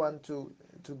 those who want to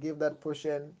give that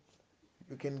portion,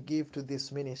 you can give to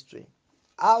this ministry.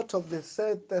 Out of the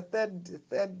third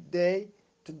day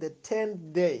to the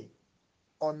 10th day,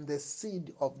 on the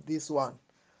seed of this one,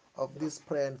 of this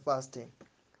prayer and fasting,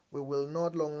 we will no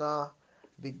longer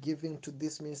be giving to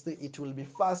this ministry. It will be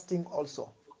fasting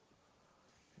also.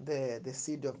 The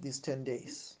seed of these 10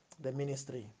 days, the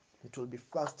ministry, it will be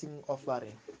fasting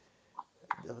offering,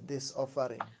 this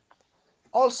offering.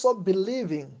 Also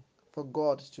believing for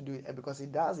God to do it, because He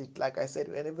does it. Like I said,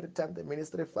 when every time the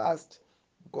ministry fast,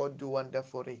 God do wonder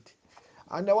for it.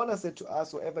 And I want to say to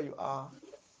us, wherever you are,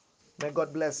 may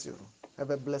God bless you. Have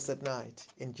a blessed night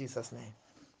in Jesus' name.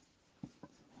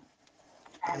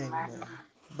 Amen.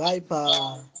 Bye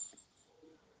bye.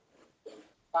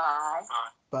 Bye.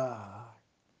 Bye.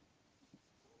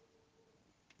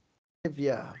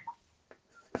 Savior,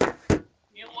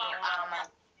 You are my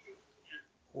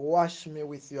wash me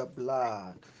with your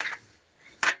blood.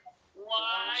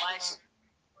 wash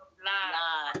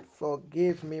blood.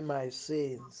 Forgive me my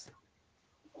sins.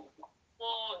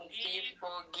 Forgive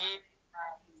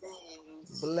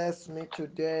sins. Bless me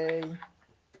today.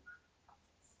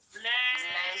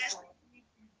 Bless me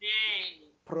today.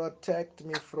 Protect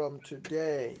me from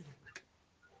today.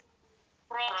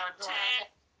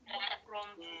 Protect me from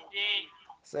today.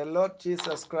 Say, Lord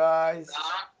Jesus Christ,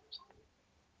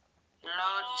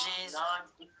 Lord Jesus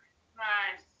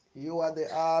Christ, you are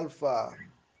the Alpha,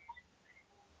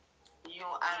 you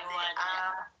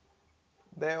are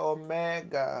the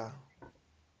Omega,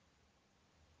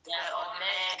 the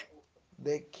Omega,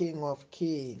 the King of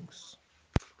Kings,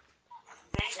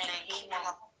 the King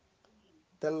of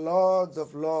the Lord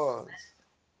of Lords.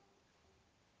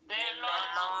 the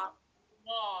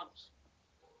Lord.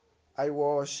 I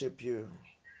worship you.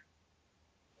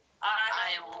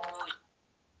 I will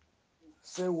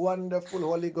Say, wonderful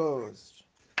Holy Ghost,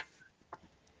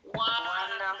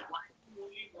 wonderful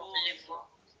Holy.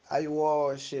 I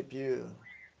worship you.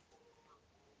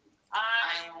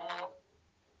 I will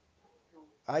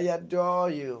I adore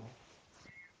you.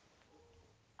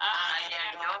 I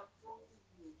adore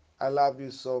you. I love you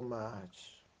so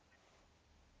much.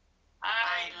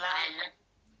 I love you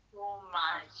so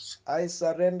much. I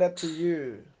surrender to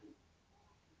you.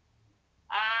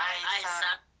 I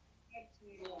submit to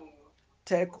you.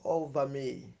 Take over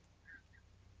me.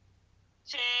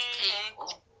 Take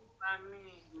over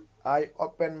me. I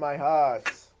open my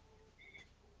heart.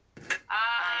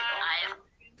 I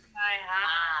open my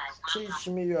heart. Teach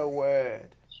me your word.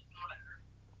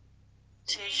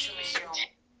 Teach me your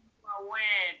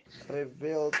word.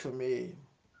 Reveal to me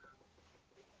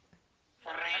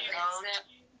Reveal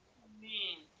to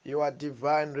me. your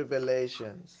divine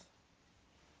revelations.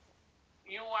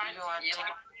 You are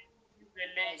divine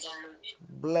revelation.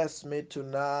 Bless me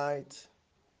tonight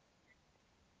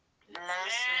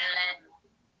Bless me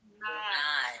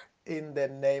tonight. in the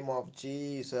name of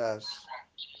Jesus.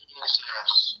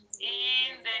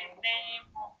 In the name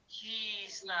of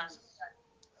Jesus.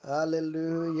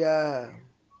 Hallelujah.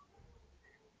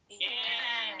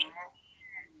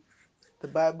 The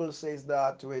Bible says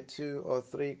that where two or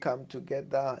three come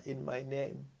together in my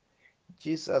name,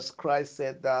 Jesus Christ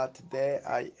said that there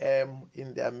I am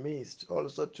in their midst.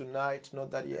 Also tonight, know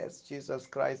that yes, Jesus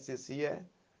Christ is here.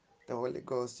 The Holy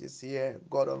Ghost is here.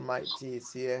 God Almighty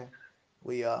is here.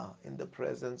 We are in the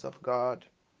presence of God.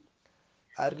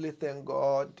 I really thank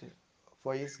God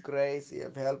for His grace. He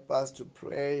have helped us to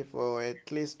pray for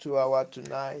at least 2 hours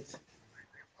tonight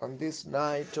on this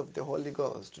night of the Holy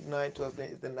Ghost. Tonight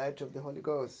is the night of the Holy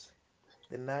Ghost,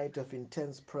 the night of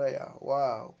intense prayer.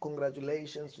 Wow.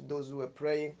 Congratulations to those who are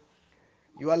praying.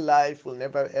 Your life will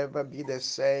never ever be the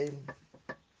same.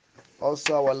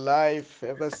 Also, our life,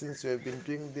 ever since we have been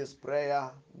doing this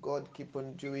prayer, God keep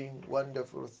on doing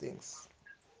wonderful things.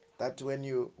 That when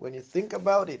you think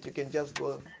about it, you can just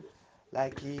go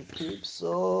like He keeps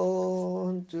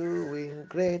on doing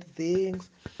great things.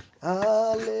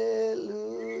 Hallelujah,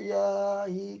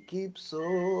 He keeps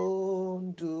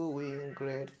on doing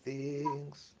great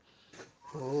things.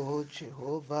 Oh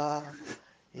Jehovah,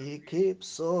 He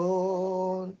keeps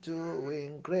on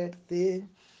doing great things.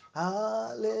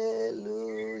 Hallelujah,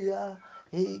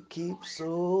 He keeps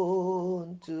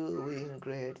on doing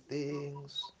great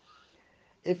things.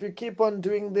 If you keep on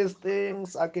doing these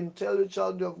things, I can tell you,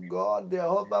 child of God,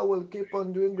 Jehovah will keep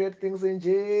on doing great things in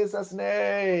Jesus'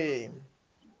 name.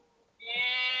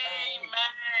 Amen.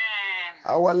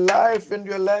 Our life and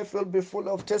your life will be full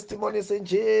of testimonies in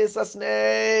Jesus'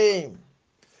 name.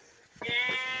 Amen.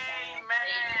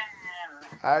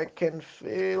 I can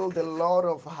feel the Lord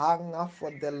of hunger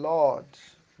for the Lord.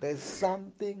 There's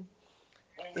something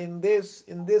in this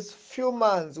few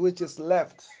months which is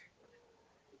left.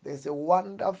 There's a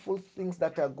wonderful things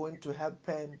that are going to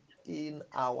happen in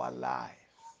our life.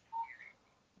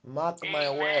 Mark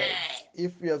my words.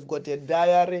 If you have got a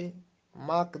diary,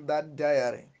 mark that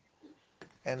diary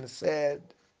and said,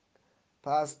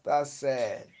 Pastor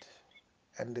said,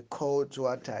 and quote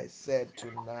what I said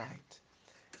tonight.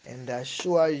 And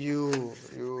assure you,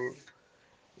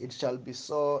 it shall be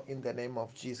so in the name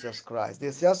of Jesus Christ.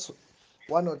 There's just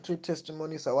one or two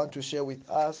testimonies I want to share with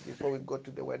us before we go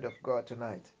to the Word of God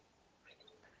tonight.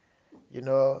 You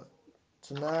know,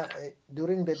 tonight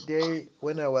during the day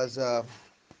when I was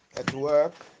at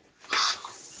work,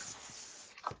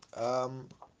 um,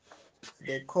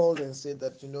 they called and said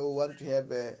that want to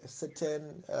have a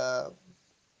certain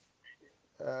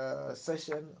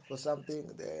session for something.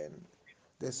 Then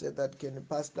they said that,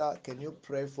 Pastor, can you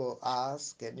pray for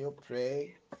us? Can you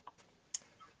pray?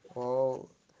 Or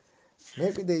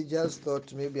maybe they just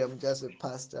thought maybe I'm just a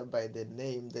pastor by the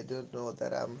name. They don't know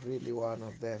that I'm really one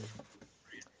of them.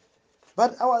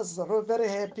 But I was very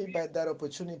happy by that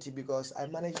opportunity because I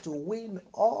managed to win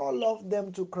all of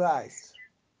them to Christ.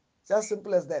 Just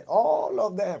simple as that. All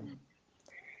of them.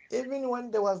 Even when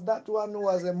there was that one who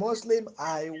was a Muslim,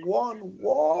 I won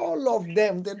all of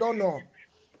them. They don't know.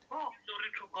 Oh,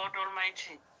 glory to God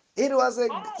Almighty. It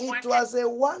was a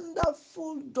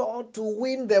wonderful door to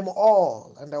win them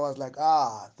all. And I was like,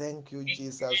 thank you,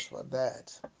 Jesus, for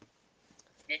that.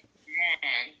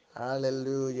 Amen.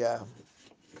 Hallelujah.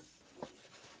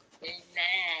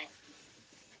 Amen.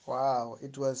 Wow.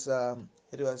 It was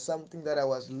something that I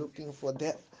was looking for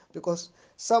there because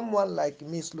someone like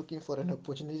me is looking for an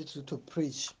opportunity to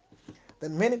preach.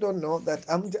 Then many don't know that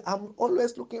I'm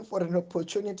always looking for an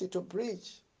opportunity to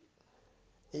preach.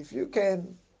 If you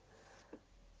can,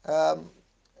 um,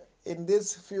 in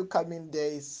these few coming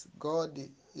days, God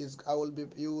is. I will be.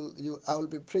 You will. You. I will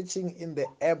be preaching in the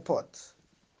airport.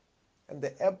 In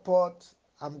the airport,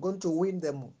 I'm going to win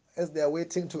them as they are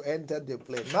waiting to enter the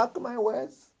plane. Mark my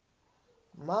words.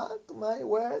 Mark my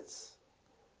words.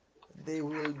 They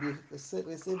will be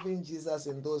receiving Jesus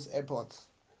in those airports.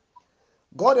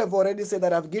 God have already said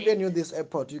that I've given you this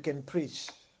airport. You can preach.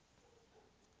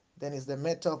 Then it's the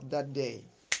matter of that day,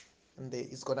 and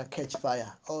it's gonna catch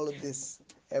fire. All this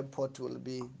airport will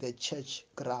be the church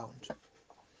ground.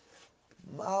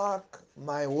 Mark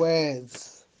my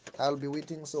words. I'll be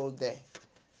waiting souls there.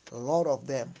 A lot of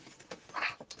them.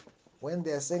 When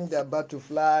they're saying they're about to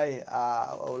fly,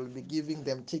 I will be giving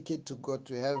them ticket to go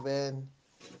to heaven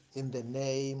in the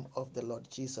name of the Lord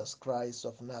Jesus Christ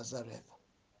of Nazareth.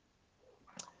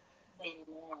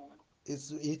 Amen.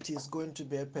 It is going to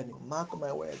be happening. Mark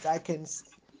my words.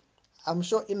 I'm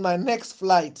sure in my next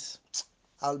flight,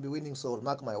 I'll be winning soul.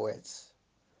 Mark my words.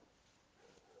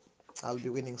 I'll be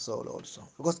winning soul also.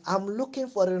 Because I'm looking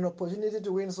for an opportunity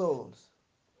to win souls.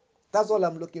 That's all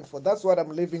I'm looking for. That's what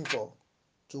I'm living for.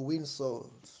 To win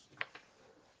souls.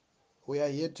 We are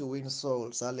here to win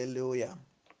souls. Hallelujah.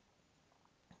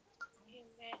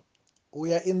 Amen.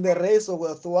 We are in the race of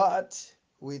what?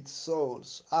 with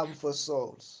souls. I'm for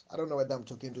souls. I don't know whether I'm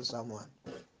talking to someone.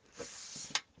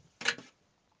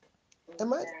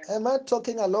 Am I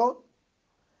talking alone?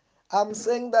 I'm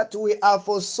saying that we are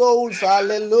for souls.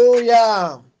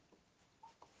 Hallelujah.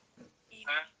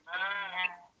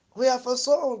 We are for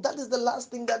souls. That is the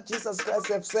last thing that Jesus Christ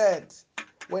have said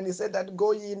when he said that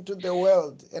go ye into the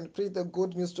world and preach the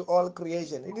good news to all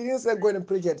creation. He didn't say go and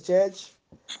preach at church.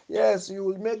 Yes, you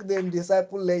will make them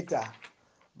disciple later.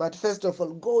 But first of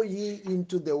all, go ye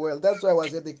into the world. That's why I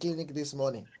was at the clinic this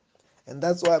morning. And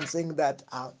that's why I'm saying that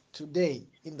today,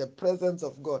 in the presence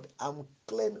of God, I'm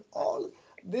cleaning all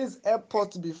these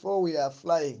airports before we are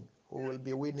flying. We will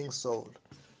be winning soul.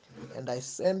 And I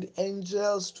send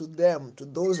angels to them, to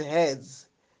those heads,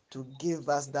 to give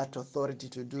us that authority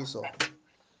to do so.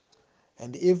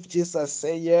 And if Jesus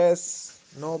say yes,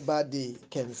 nobody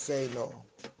can say no.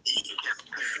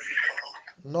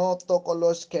 No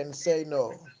Tokolos can say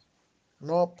no.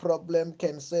 No problem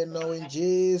can say no in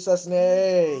Jesus'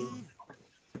 name.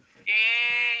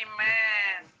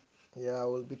 Amen. Yeah, I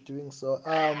will be doing so.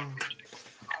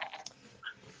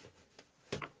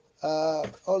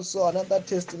 Also, another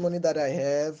testimony that I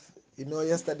have,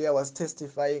 yesterday I was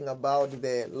testifying about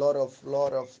the lot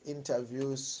of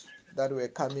interviews that were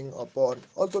coming upon.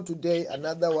 Also today,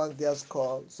 another one just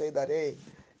called, say that, hey,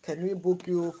 can we book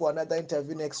you for another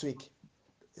interview next week?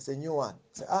 It's a new one.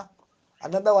 Say,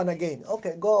 another one again.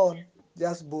 Okay, go on,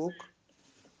 just book.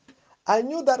 I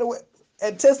knew that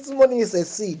a testimony is a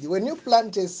seed. When you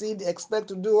plant a seed, expect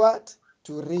to do what?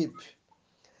 To reap.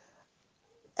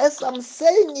 As I'm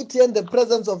saying it here in the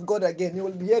presence of God again, you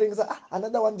will be hearing,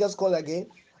 another one just call again.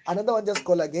 Another one just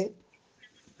call again.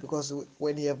 Because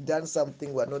when you have done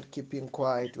something, we're not keeping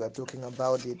quiet. We're talking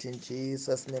about it in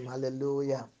Jesus' name.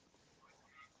 Hallelujah.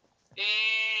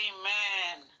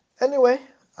 Amen. Anyway,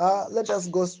 let us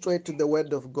go straight to the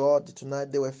word of God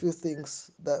tonight. There were a few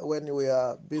things that when we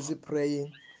are busy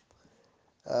praying,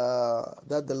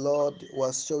 that the Lord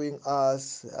was showing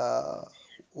us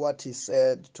what he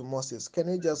said to Moses. Can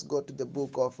you just go to the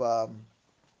book of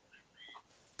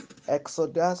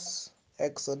Exodus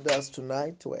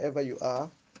tonight, wherever you are.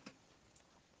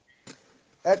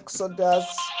 Exodus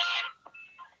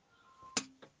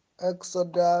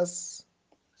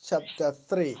chapter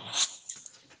 3.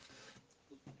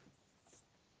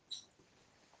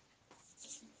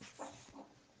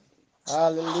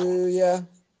 Hallelujah.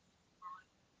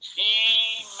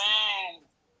 Amen.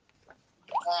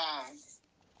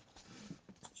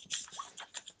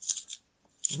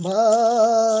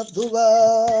 Maduba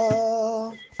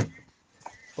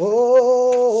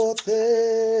ote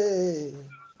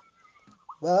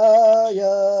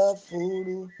baya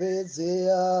furu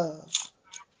fezea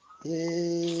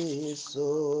eso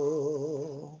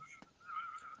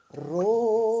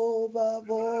roba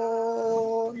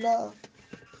bona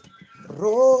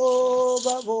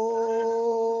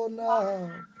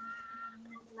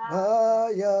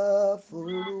baya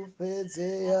furu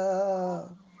fezea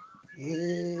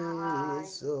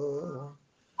eso.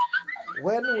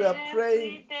 When we are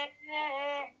praying,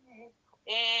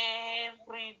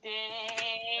 Every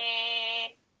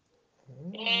day.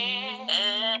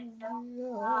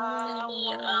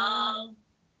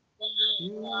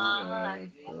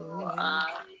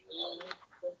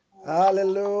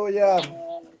 Hallelujah.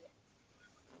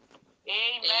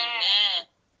 Amen.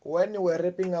 When we were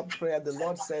wrapping up prayer, the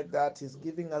Lord said that He's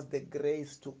giving us the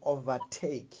grace to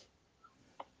overtake.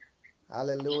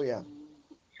 Hallelujah.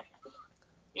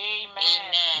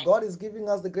 Amen. God is giving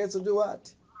us the grace to do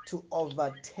what? To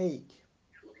overtake.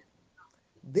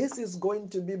 This is going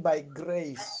to be by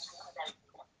grace.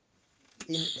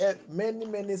 In many,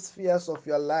 many spheres of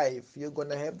your life, you're going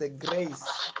to have the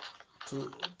grace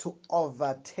to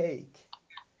overtake.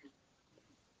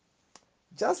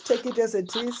 Just take it as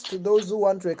it is. To those who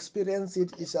want to experience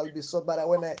it, it shall be so. But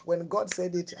when God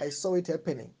said it, I saw it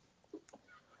happening.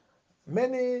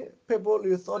 Many people,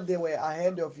 you thought they were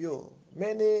ahead of you.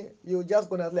 Many, you're just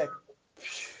gonna like,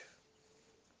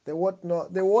 they won't know.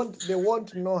 They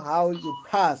won't know how you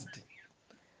passed.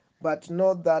 But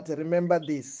know that. Remember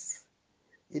this: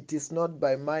 it is not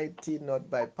by mighty, not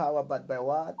by power, but by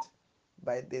what?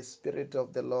 By the Spirit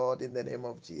of the Lord. In the name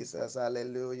of Jesus.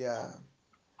 Hallelujah.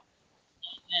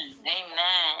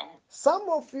 Amen. Some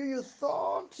of you, you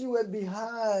thought you were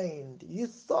behind. You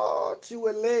thought you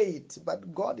were late.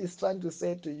 But God is trying to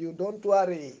say to you, don't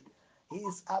worry. He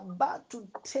is about to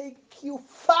take you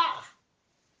far.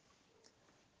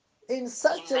 In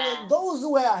such a way, those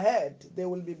who are ahead, they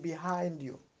will be behind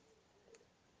you.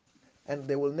 And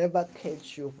they will never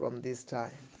catch you from this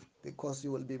time. Because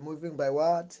you will be moving by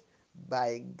what?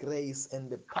 by grace and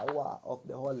the power of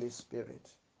the Holy Spirit.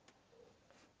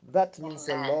 That means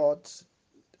a lot.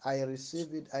 I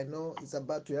receive it. I know it's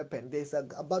about to happen. There's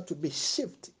about to be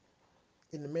shift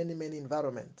in many, many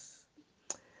environments.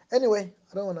 Anyway,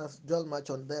 I don't want to dwell much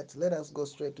on that. Let us go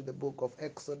straight to the book of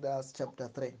Exodus chapter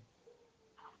 3.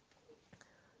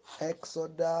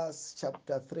 Exodus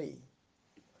chapter 3.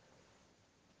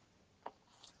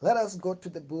 Let us go to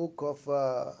the book of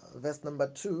verse number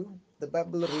 2. The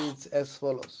Bible reads as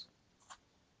follows.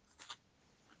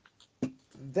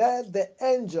 There the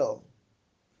angel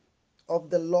of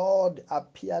the Lord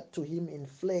appeared to him in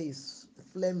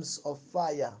flames of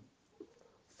fire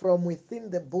from within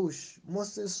the bush.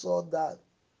 Moses saw that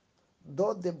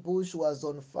though the bush was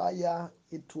on fire,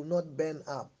 it would not burn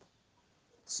up.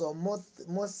 So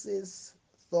Moses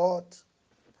thought,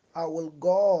 I will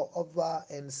go over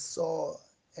and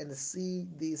see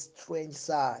this strange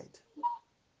sight.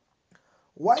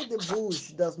 Why the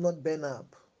bush does not burn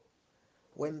up?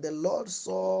 When the Lord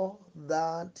saw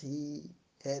that he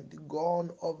had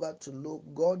gone over to look,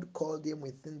 God called him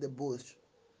within the bush.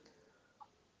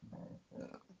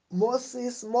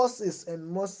 Moses, Moses, and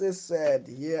Moses said,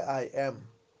 Here I am.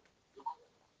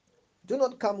 Do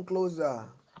not come closer.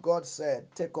 God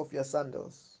said, Take off your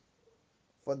sandals,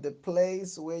 for the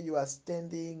place where you are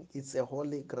standing is a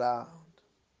holy ground.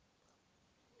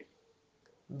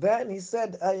 Then he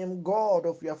said, I am God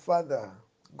of your father,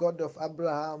 God of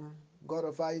Abraham, God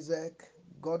of Isaac,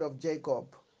 God of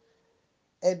Jacob.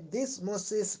 At this,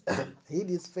 Moses hid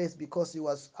his face because he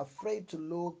was afraid to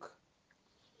look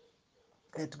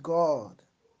at God.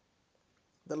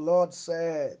 The Lord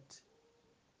said,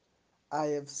 I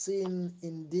have seen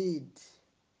indeed,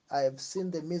 I have seen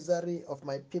the misery of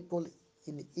my people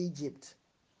in Egypt.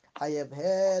 I have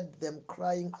heard them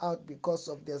crying out because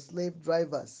of their slave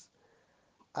drivers.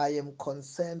 I am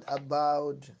concerned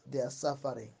about their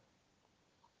suffering.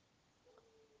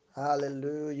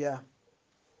 Hallelujah.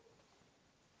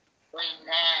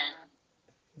 Amen.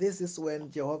 This is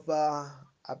when Jehovah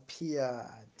appeared.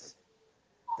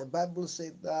 The Bible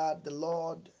said that the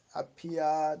Lord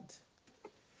appeared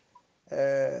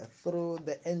through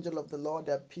the angel of the Lord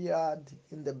appeared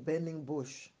in the burning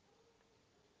bush.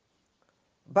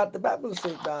 But the Bible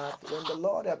said that when the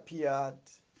Lord appeared,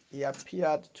 he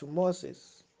appeared to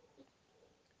Moses.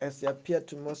 As he appeared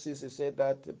to Moses, he said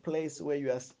that the place where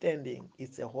you are standing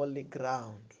is a holy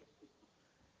ground.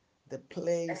 The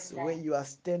place where you are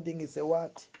standing is a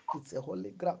what? It's a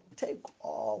holy ground. Take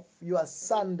off your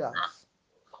sandals.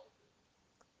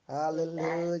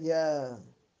 Hallelujah.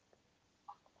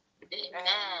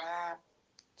 Amen.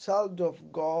 Child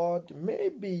of God,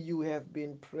 maybe you have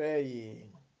been praying.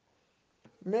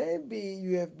 Maybe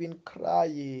you have been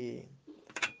crying.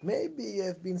 Maybe you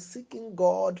have been seeking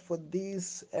God for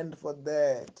this and for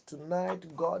that. Tonight,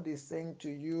 God is saying to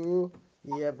you,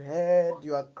 He have heard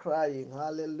your crying.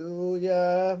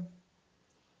 Hallelujah.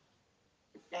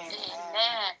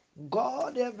 Amen.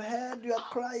 God have heard your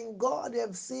crying. God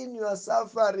have seen your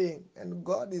suffering. And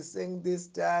God is saying this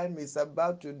time is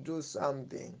about to do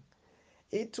something.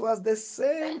 It was the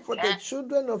same for the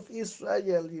children of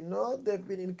Israel. You know, they've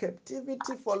been in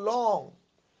captivity for long,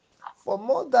 for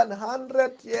more than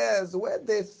 100 years, where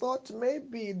they thought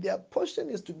maybe their portion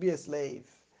is to be a slave.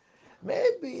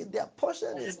 Maybe their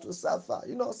portion is to suffer.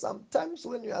 You know, sometimes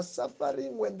when you are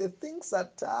suffering, when the things are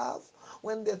tough,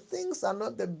 when the things are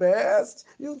not the best,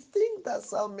 you think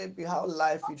that's how maybe how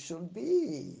life it should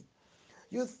be.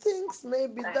 You think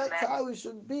maybe that's how it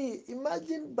should be.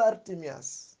 Imagine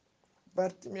Bartimaeus.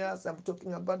 Bartimaeus, I'm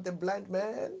talking about the blind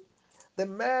man. The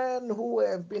man who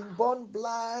have been born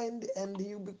blind, and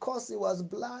he, because he was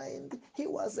blind, he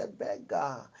was a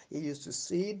beggar. He used to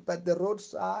sit by the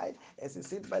roadside. As he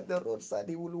sit by the roadside,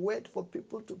 he will wait for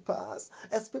people to pass.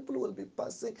 As people will be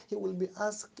passing, he will be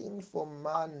asking for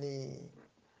money.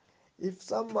 If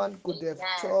someone could have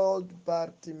told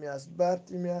Bartimaeus,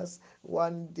 Bartimaeus,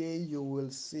 one day you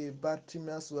will see,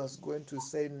 Bartimaeus was going to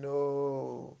say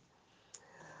no.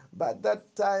 But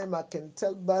that time, I can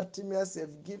tell Bartimaeus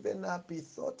had given up. He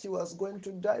thought he was going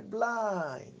to die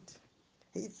blind.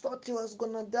 He thought he was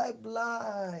going to die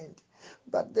blind.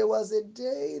 But there was a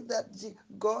day that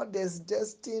God is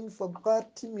destined for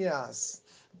Bartimaeus,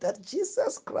 that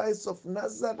Jesus Christ of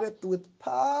Nazareth would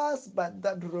pass by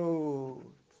that road.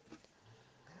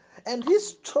 and his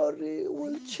story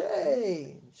will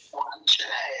change.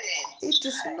 It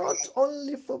is not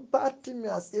only for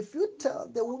Bartimaeus. If you tell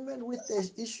the woman with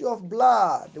the issue of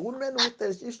blood, the woman with the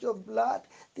issue of blood,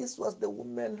 this was the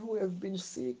woman who have been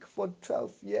sick for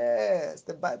 12 years.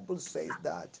 The Bible says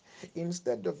that.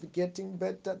 Instead of getting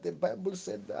better, the Bible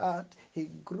said that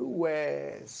he grew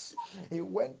worse. He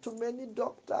went to many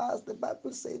doctors. The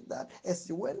Bible said that as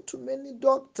he went to many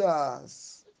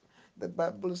doctors, the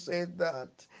Bible said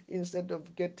that instead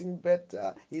of getting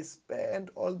better, he spent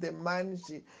all the money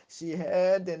she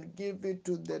had and gave it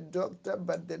to the doctor,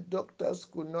 but the doctors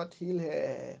could not heal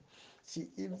her. She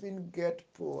even get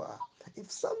poor. If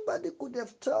somebody could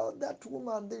have told that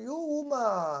woman, you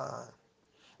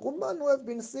woman who have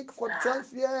been sick for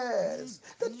 12 years,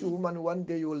 that you woman one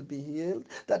day you will be healed,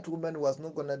 that woman was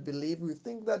not going to believe. We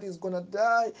think that he's going to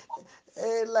die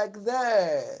like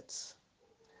that.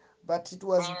 But it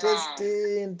was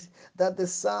destined that the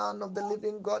Son of the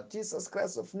living God, Jesus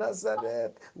Christ of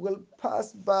Nazareth, will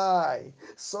pass by,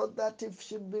 so that if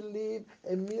she believe,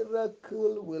 a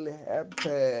miracle will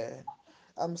happen.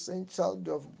 I'm saying, child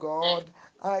of God,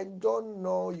 I don't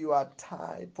know your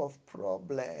type of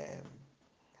problem.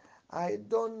 I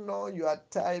don't know your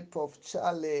type of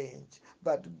challenge,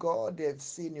 but God has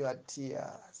seen your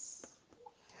tears.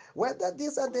 Whether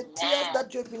these are the tears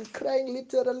that you've been crying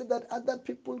literally that other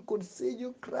people could see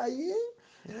you crying,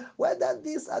 whether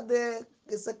these are the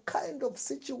is a kind of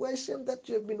situation that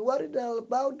you've been worried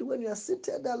about when you're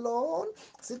seated alone,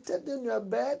 seated in your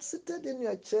bed, seated in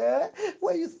your chair,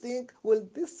 where you think, will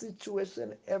this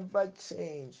situation ever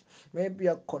change? Maybe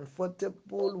you're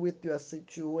comfortable with your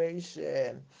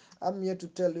situation. I'm here to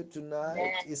tell you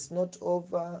tonight, it's not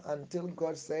over until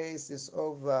God says it's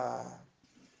over.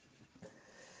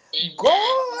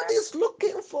 God is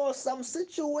looking for some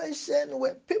situation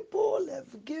where people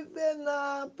have given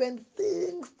up and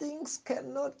things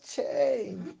cannot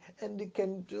change, and He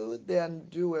can do the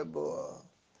undoable.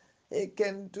 He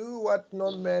can do what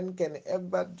no man can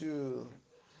ever do.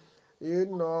 You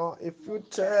know, if you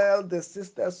tell the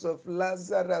sisters of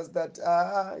Lazarus that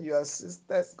your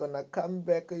sister's gonna come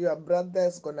back, your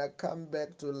brother's gonna come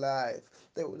back to life,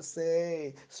 they will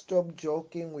say, stop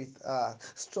joking with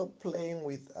us, stop playing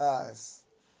with us,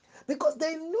 because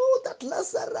they knew that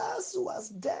Lazarus was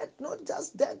dead, not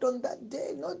just dead on that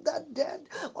day, not that dead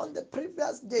on the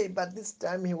previous day, but this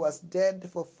time he was dead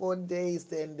for 4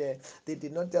 days. And they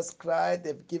did not just cry,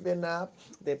 they've given up.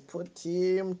 They put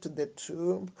him to the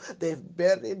tomb, they've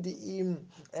buried him,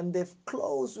 and they've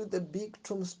closed with a big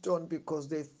tombstone because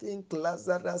they think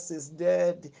Lazarus is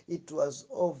dead. It was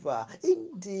over.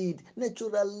 Indeed,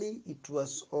 naturally, it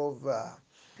was over.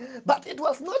 But it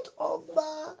was not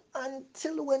over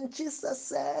until when Jesus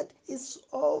said, it's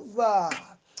over.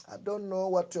 I don't know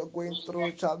what you're going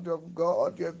through, child of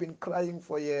God. You have been crying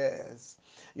for years.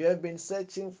 You have been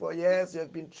searching for years. You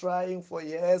have been trying for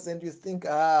years, and you think,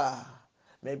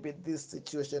 maybe this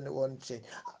situation won't change.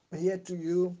 I'm here to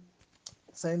you,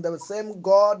 saying the same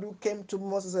God who came to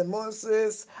Moses and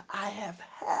Moses, I have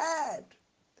heard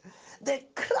the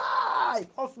cry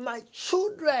of my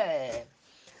children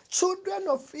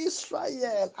of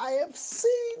Israel. I have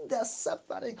seen their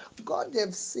suffering. God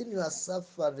have seen your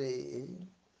suffering.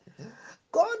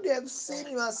 God have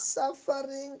seen your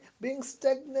suffering, being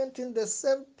stagnant in the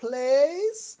same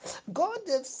place. God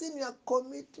have seen your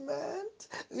commitment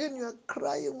when you're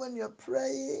crying, when you're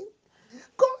praying.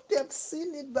 God have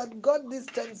seen it, but God this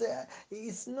time say,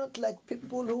 it's not like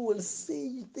people who will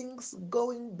see things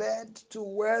going bad to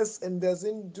worse and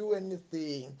doesn't do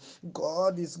anything.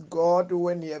 God is God.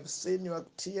 When you have seen your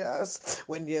tears,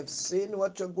 when you have seen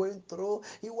what you're going through,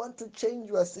 He want to change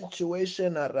your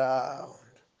situation around.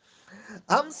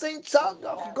 I'm saying, child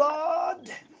of God,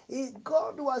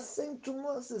 God was saying to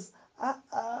Moses,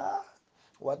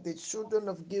 what the children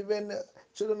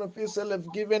of Israel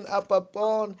have given up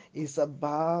upon is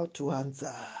about to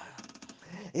answer.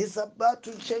 It's about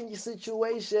to change the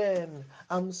situation.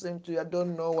 I'm saying to you, I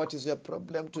don't know what is your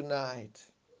problem tonight.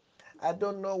 I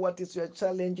don't know what is your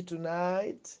challenge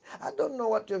tonight. I don't know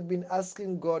what you've been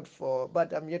asking God for,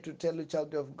 but I'm here to tell you,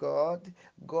 child of God,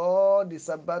 God is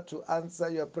about to answer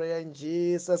your prayer in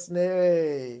Jesus'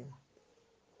 name.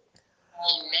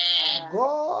 Amen.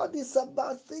 God is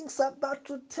about things about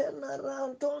to turn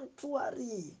around. Don't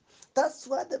worry. That's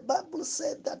why the Bible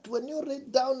said that when you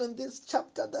read down in this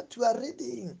chapter that you are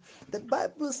reading, the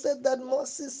Bible said that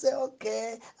Moses said,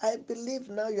 okay, I believe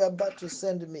now you are about to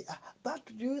send me. But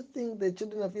do you think the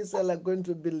children of Israel are going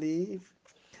to believe?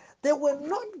 They were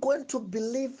not going to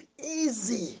believe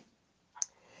easy.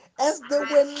 as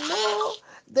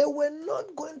they were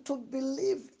not going to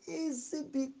believe easy,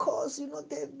 because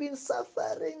they've been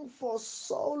suffering for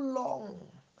so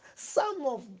long. Some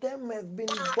of them have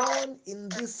been born in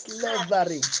this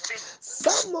slavery.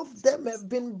 Some of them have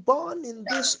been born in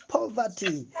this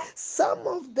poverty. Some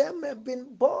of them have been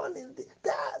born in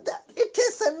it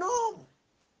is a norm.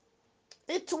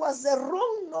 It was a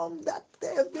wrong norm that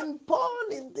they have been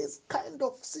born in this kind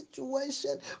of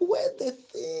situation where they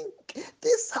think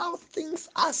this is how things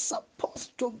are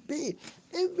supposed to be,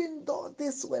 even though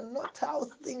these were not how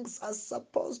things are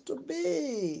supposed to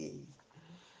be.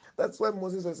 That's why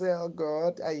Moses was saying, "Oh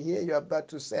God, I hear you are about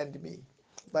to send me,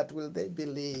 but will they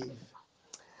believe?"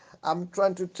 I'm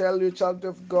trying to tell you, child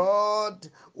of God,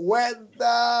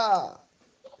 whether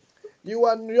you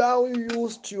are now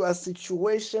used to a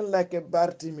situation like a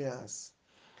Bartimaeus,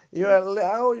 you are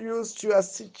now used to a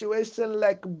situation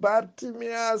like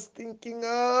Bartimaeus, thinking,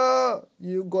 "Oh,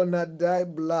 you're gonna die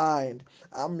blind."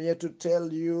 I'm here to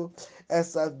tell you,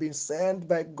 as I've been sent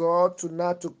by God to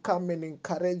now to come and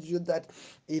encourage you, that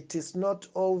it is not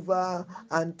over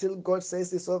until God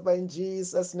says it's over in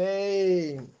Jesus'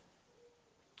 name.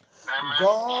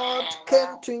 God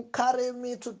came to encourage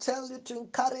me, to tell you, to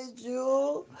encourage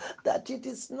you that it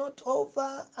is not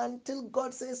over until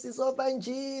God says it's over in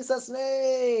Jesus'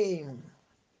 name.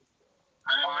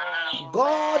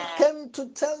 God came to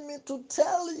tell me to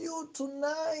tell you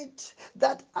tonight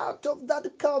that out of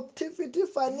that captivity,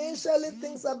 financially,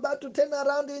 things are about to turn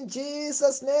around in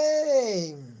Jesus'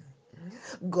 name.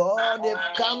 God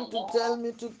have come to tell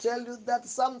me to tell you that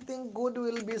something good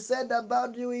will be said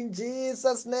about you in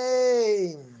Jesus'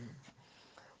 name.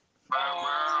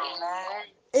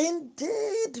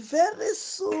 Indeed, very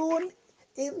soon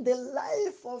in the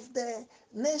life of the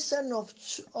nation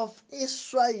of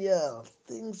Israel,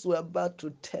 things were about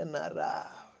to turn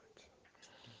around.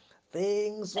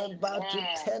 Things were about to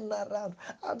turn around.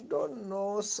 I don't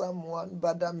know someone,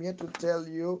 but I'm here to tell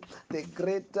you, the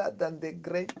greater than the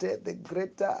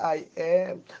greater I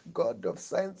am, God of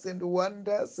signs and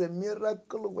wonders, a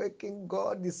miracle working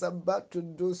God is about to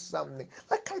do something.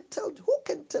 Like I told you, who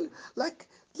can tell you? Like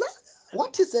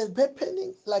what is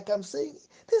happening? Like I'm saying,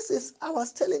 I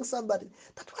was telling somebody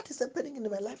that what is happening in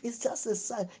my life is just a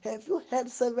sign. Have you had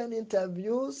 7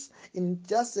 interviews in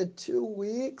just 2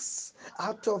 weeks?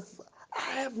 Out of,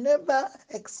 I have never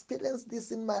experienced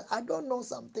this in my, I don't know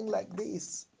something like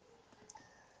this.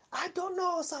 I don't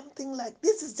know something like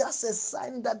this. Is just a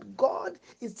sign that God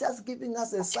is just giving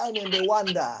us a sign and a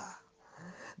wonder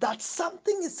that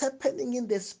something is happening in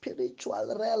the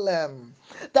spiritual realm,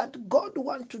 that God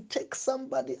wants to take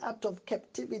somebody out of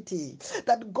captivity,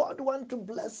 that God wants to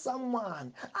bless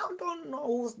someone. I don't know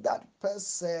who's that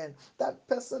person. That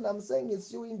person, I'm saying,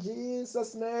 is you in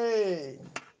Jesus' name.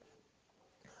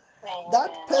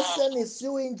 That person is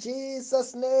you in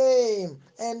Jesus' name.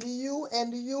 And you,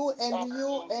 and you, and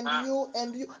you, and you,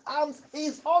 and you.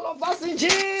 It's all of us in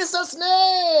Jesus'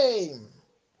 name.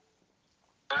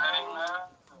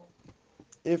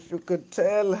 If you could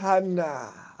tell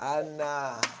Hannah,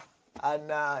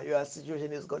 your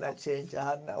situation is going to change,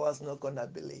 Hannah was not going to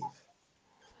believe.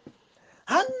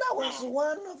 Hannah was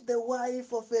one of the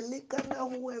wife of Elkanah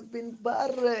who have been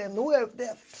barren, they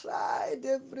have tried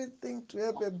everything to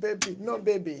have a baby. No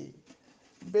baby.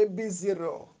 Baby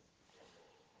zero.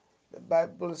 The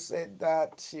Bible said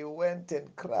that she went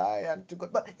and cried unto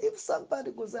God. But if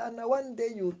somebody goes, Hannah, one day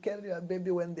you will carry a baby,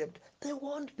 when they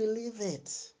won't believe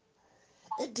it.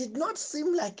 It did not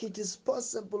seem like it is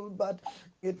possible, but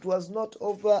it was not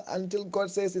over until God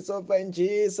says it's over in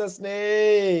Jesus'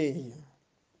 name.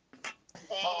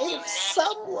 If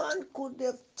someone could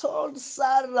have told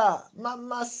Sarah,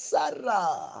 Mama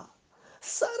Sarah,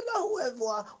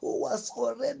 who was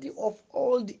already of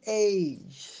old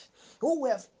age, who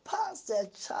have passed their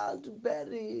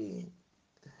childbearing,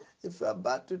 if you're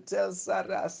about to tell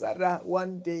Sarah,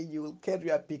 one day you will carry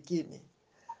a bikini,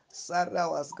 Sarah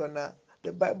was gonna,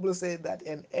 the Bible says that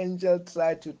an angel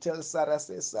tried to tell Sarah,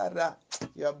 say, Sarah,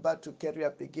 you're about to carry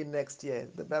a bikini next year.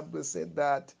 The Bible said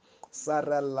that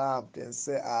Sarah laughed and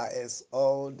said, as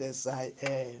old as I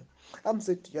am. I'm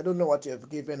saying to you, I don't know what you have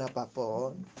given up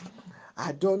upon.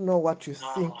 I don't know what you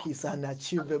think is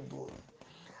unachievable.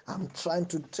 I'm trying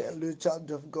to tell you, child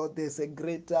of God, there's a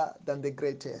greater than the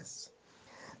greatest.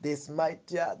 There's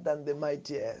mightier than the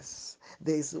mightiest.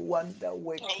 There's wonder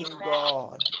working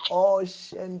God,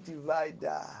 ocean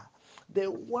divider, the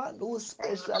one who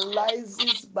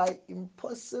specializes by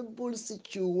impossible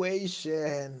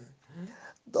situation.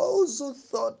 Those who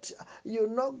thought you're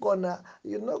not gonna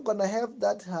have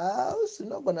that house, you're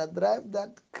not gonna drive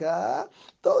that car,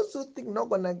 those who think not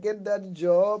gonna get that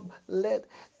job,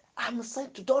 I'm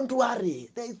saying to don't worry.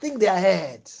 They think they are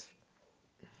ahead.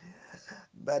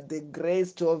 But the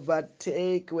grace to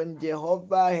overtake when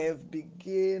Jehovah have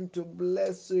begin to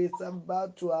bless you, it's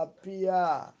about to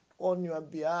appear on your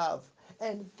behalf.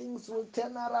 And things will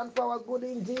turn around for our good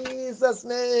in Jesus'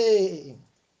 name.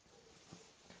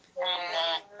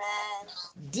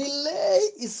 Delay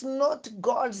is not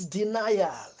God's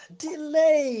denial.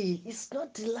 Delay is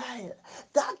not denial.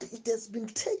 That it has been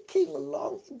taking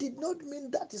long, it did not mean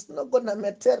that it's not going to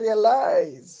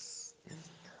materialize.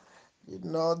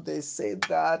 They say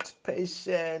that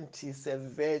patience is a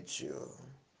virtue.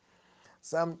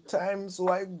 Sometimes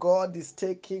why God is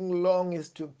taking long is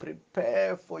to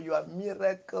prepare for your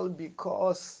miracle,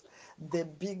 because the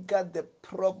bigger the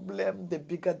problem, the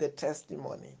bigger the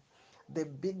testimony. The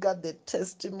bigger the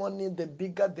testimony, the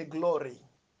bigger the glory.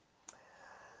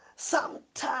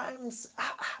 Sometimes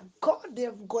God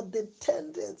have got the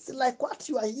tendency, like what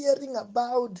you are hearing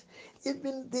about,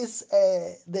 even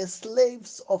the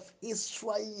slaves of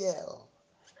Israel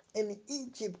in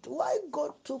Egypt. Why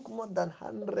God took more than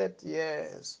 100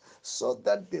 years? So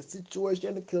that the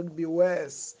situation could be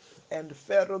worse. And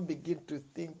Pharaoh began to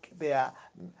think they are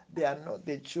not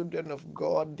the children of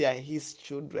God, they are his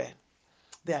children,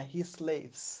 they are his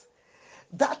slaves.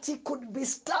 That he could be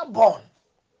stubborn.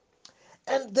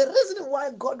 And the reason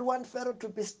why God wants Pharaoh to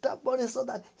be stubborn is so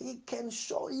that he can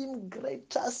show him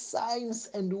greater signs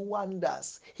and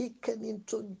wonders. He can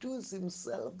introduce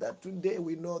himself, that today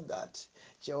we know that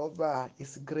Jehovah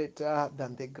is greater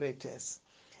than the greatest.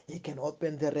 He can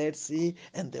open the Red Sea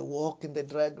and they walk in the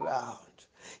dry ground.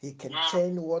 He can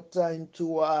turn water into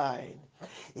wine.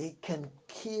 He can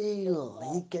kill.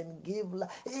 He can give life.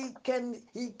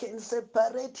 He can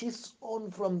separate his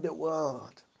own from the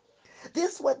world.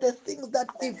 These were the things that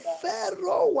if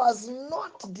Pharaoh was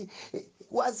not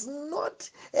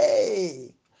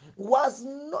a was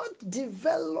not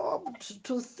developed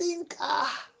to think,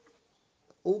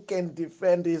 who can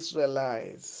defend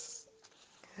Israelites?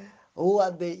 Who are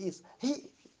they? Is he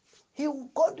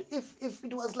God? If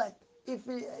it was like, if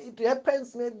it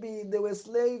happens, maybe they were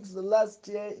slaves the last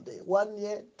year, 1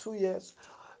 year, 2 years.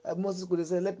 Moses could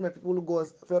say, "Let my people go."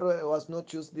 Pharaoh was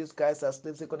not used these guys as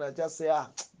slaves. He could just say,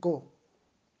 go.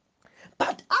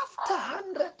 But after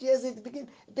 100 years, it begin.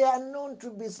 They are known to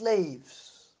be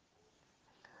slaves.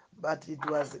 But it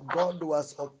was God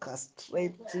was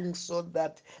orchestrating so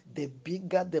that the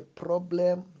bigger the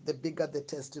problem, the bigger the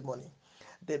testimony.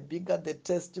 The bigger the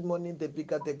testimony, the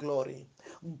bigger the glory.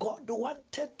 God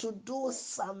wanted to do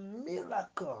some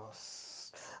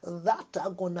miracles that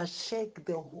are gonna shake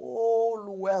the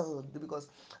whole world, because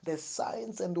the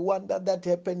signs and wonder that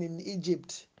happened in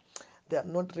Egypt, they are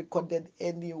not recorded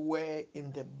anywhere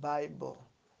in the Bible.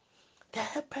 They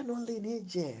happen only in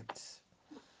Egypt.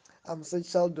 I'm a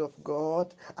child of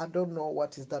God. I don't know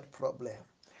what is that problem.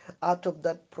 Out of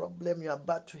that problem, you're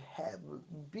about to have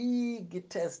big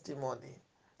testimony.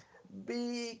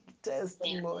 Big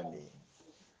testimony.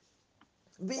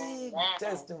 Big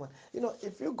testimony.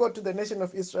 If you go to the nation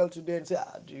of Israel today and say,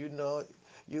 do you know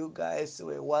you guys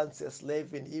were once a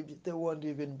slave in Egypt? They won't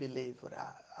even believe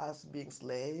us being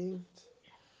slaves.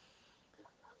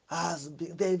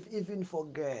 They've even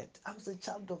forget. I'm a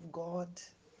child of God.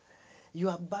 You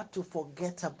are about to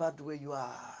forget about where you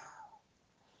are.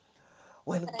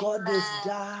 When God is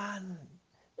done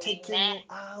taking you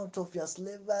out of your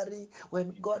slavery,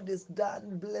 when God is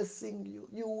done blessing you,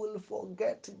 you will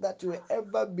forget that you have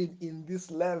ever been in this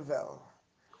level.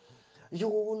 You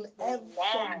will ever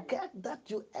forget that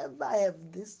you ever have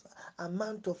this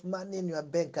amount of money in your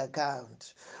bank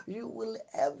account. You will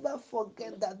ever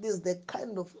forget that this is the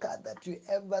kind of car that you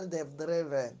ever have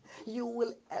driven. You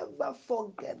will ever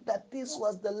forget that this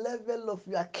was the level of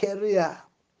your career.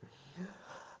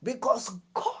 Because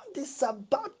God is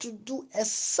about to do a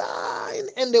sign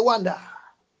and a wonder.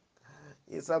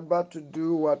 He's about to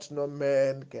do what no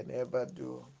man can ever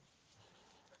do.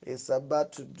 He's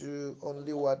about to do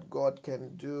only what God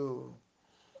can do,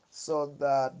 so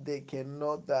that they can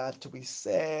know that we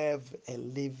serve a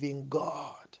living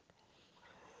God.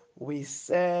 We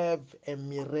serve a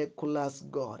miraculous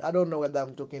God. I don't know whether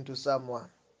I'm talking to someone.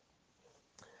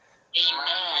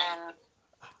 Amen.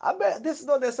 I bet this is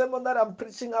not the sermon that I'm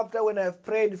preaching after when I've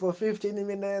prayed for 15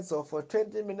 minutes or for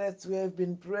 20 minutes. We have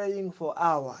been praying for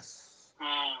hours.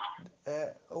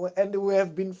 And we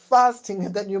have been fasting,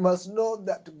 and then you must know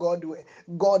that God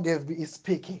is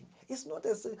speaking. It's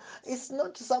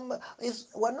not some.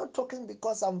 We're not talking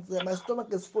because my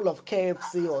stomach is full of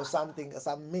KFC or something,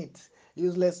 some meat,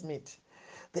 useless meat.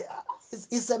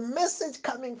 It's a message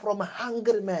coming from a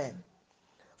hungry man,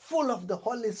 full of the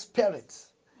Holy Spirit,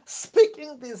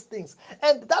 speaking these things.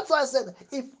 And that's why I said,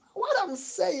 if what I'm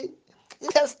saying,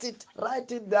 test it,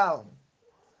 write it down.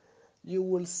 You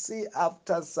will see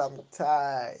after some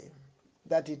time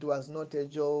that it was not a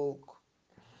joke.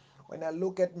 When I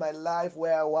look at my life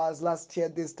where I was last year,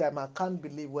 this time, I can't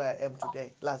believe where I am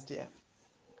today, last year.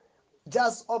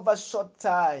 Just over short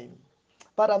time.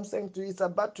 But I'm saying to you, it's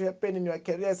about to happen in your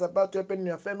career, it's about to happen in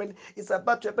your family, it's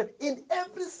about to happen in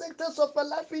every sector of your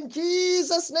life in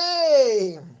Jesus'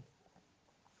 name.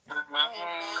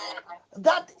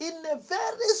 That in a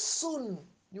very soon,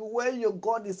 where your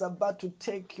God is about to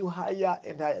take you higher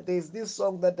and higher. There's this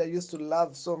song that I used to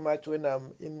love so much when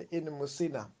I'm in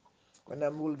Musina, when I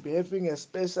will be having a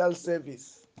special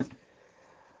service.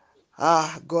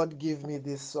 God give me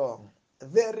this song.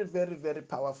 Very, very, very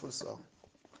powerful song.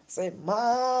 Say,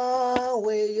 my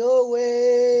way, your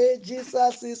way,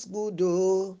 Jesus is good,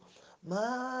 oh.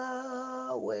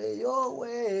 My way, your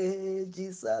way,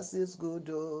 Jesus is good,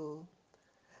 oh.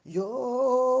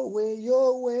 Your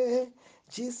way,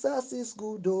 Jesus is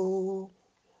good, oh.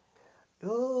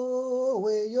 Your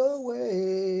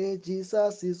way,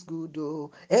 Jesus is good,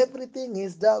 oh. Everything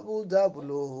is double,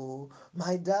 double, oh.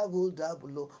 My double,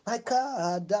 double, oh. My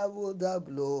car, double,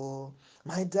 double, oh.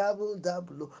 My double,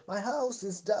 double, oh. My house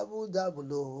is double,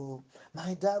 double, oh.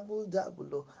 My double,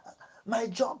 double, oh. My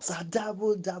jobs are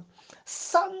double, double.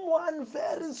 Someone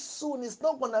very soon is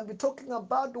not going to be talking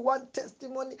about one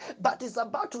testimony, but is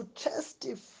about to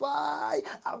testify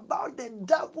about the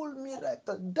double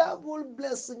miracle, double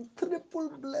blessing, triple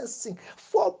blessing,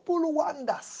 fourple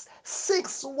wonders,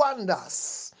 six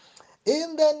wonders.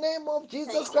 In the name of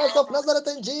Jesus Christ of Nazareth,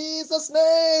 in Jesus'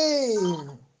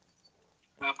 name.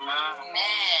 Amen.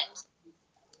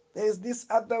 There's this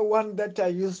other one that I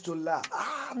used to love.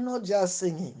 I'm not just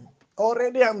singing.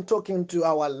 Already I'm talking to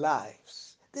our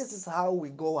lives. This is how we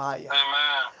go higher.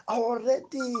 Amen.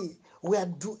 Already we are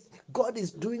God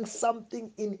is doing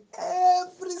something in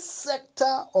every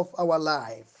sector of our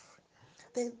life.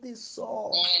 There's this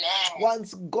song. Amen.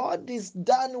 Once God is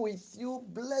done with you,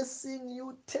 blessing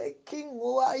you, taking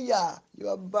higher,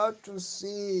 you're about to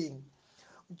sing.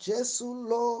 Jesu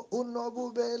lo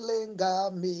unobubele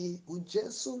ngami,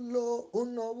 uJesu lo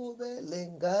unobubele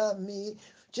ngami,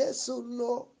 Jesu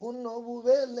lo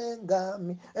unobubele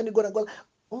ngami. And you're gonna go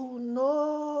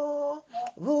unobubele.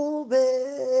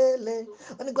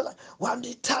 And you go like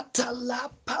wanditata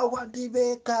lapa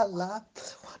wandibeka lapa,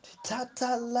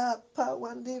 wanditata lapa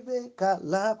wandibeka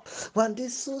lapa,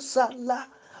 wandisusa la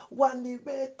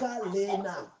wandibeka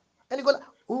lena. And you go like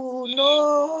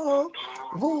uno.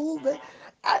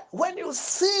 When you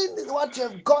see what you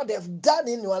have God have done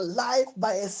in your life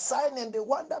by a sign and a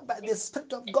wonder by the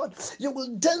Spirit of God, you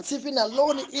will dance even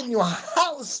alone in your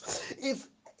house. If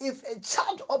a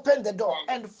child open the door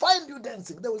and find you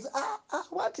dancing, they will say,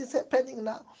 what is happening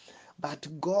now? But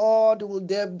God will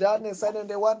have done a sign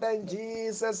and a wonder in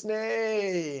Jesus'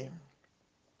 name.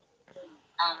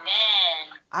 Amen.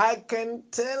 I can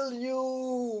tell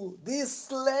you, these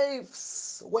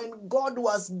slaves, when God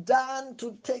was done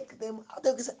to take them out,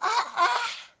 they say,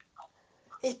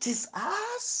 it is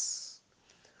us.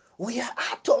 We are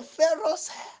out of Pharaoh's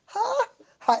hand.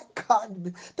 I can't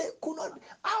be. They could not be.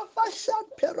 After a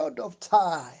short period of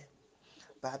time.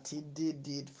 But he did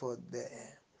it for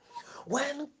them.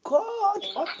 When God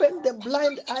opened the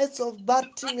blind eyes of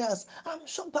Bartimaeus, I'm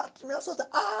sure Bartimaeus was,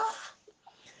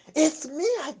 it's me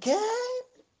again.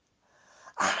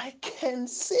 I can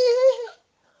see.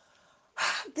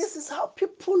 This is how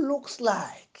people looks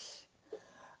like.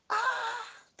 Ah,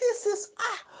 this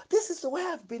is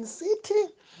where I've been sitting.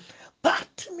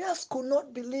 Bartimaeus could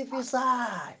not believe his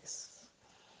eyes.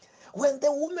 When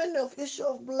the woman of issue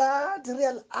of blood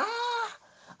realized,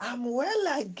 I'm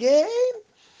well again.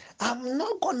 I'm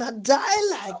not gonna die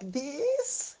like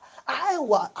this.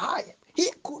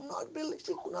 He could not believe.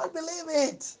 She could not believe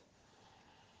it.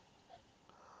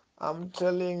 I'm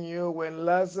telling you, when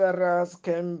Lazarus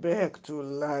came back to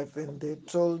life and they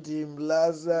told him,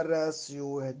 Lazarus, you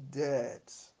were dead.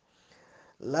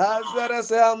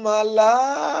 Lazarus, I'm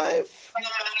alive.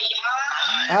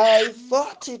 I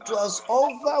thought it was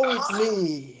over with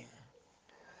me.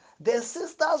 The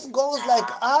sisters goes like,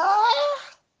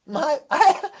 my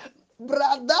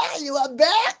brother, you are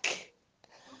back.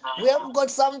 We have got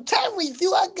some time with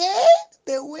you again.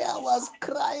 The way I was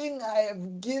crying, I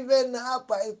have given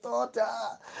up. I thought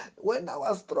when I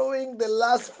was throwing the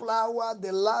last flower,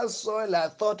 the last soil, I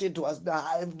thought it was that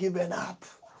I have given up.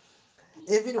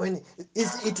 Even when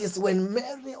it is when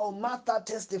Mary or Martha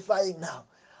testifying now.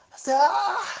 I said,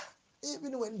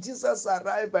 even when Jesus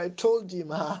arrived, I told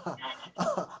him,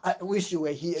 I wish you were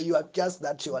here. You are just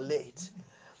that you are late.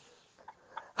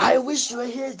 I wish you were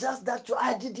here just that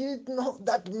I didn't know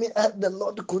that the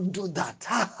Lord could do that.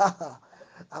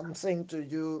 I'm saying to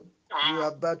you, you are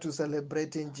about to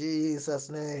celebrate in Jesus'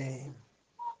 name.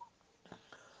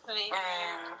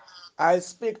 I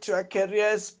speak to your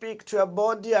career, I speak to your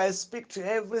body, I speak to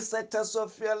every sectors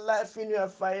of your life, in your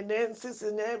finances,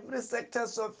 in every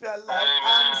sectors of your life.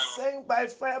 I'm saying by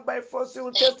fire, by force, you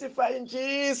will testify in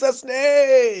Jesus'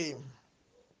 name.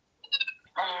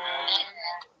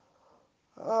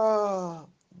 Oh,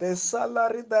 the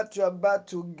salary that you're about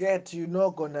to get, you're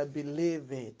not gonna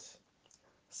believe it.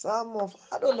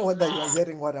 I don't know whether you're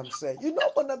hearing what I'm saying. You're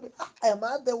not gonna be, am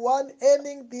I the one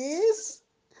earning this?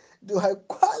 Do I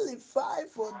qualify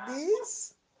for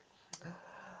this?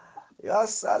 Your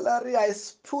salary, I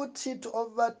put it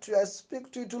over to you, I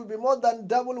speak to you, it will be more than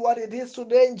double what it is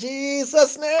today in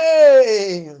Jesus'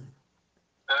 name.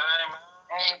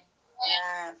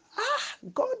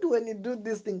 God, when you do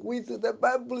this thing with you, the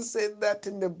Bible said that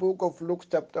in the book of Luke,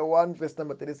 chapter 1, verse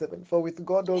number 37. For with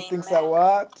God, all things are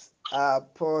what? Are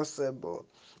possible.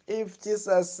 If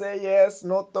Jesus say yes,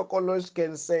 no tokolosh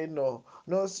can say no.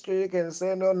 No street can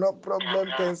say no. No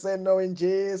problem can say no in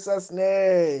Jesus'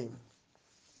 name.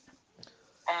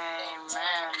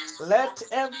 Let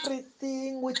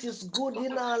everything which is good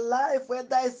in our life,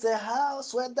 whether it's a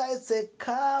house, whether it's a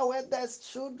car, whether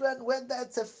it's children, whether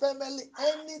it's a family,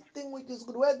 anything which is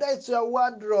good, whether it's your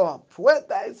wardrobe,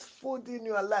 whether it's food in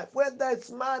your life, whether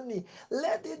it's money,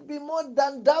 let it be more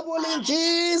than double in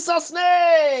Jesus'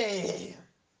 name.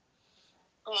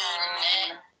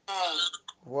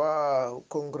 Wow,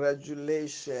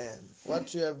 congratulations.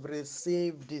 What you have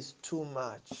received is too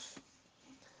much.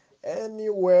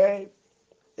 Anyway,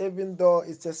 even though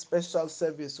it's a special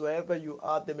service, wherever you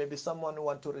are, there may be someone who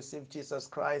wants to receive Jesus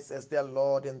Christ as their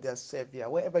Lord and their Savior.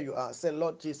 Wherever you are, say,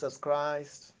 Lord Jesus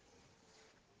Christ,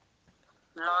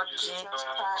 Lord Jesus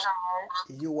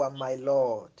Christ, you are my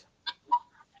Lord.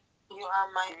 you are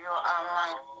my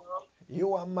Lord.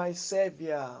 You are my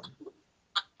Savior.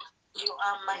 You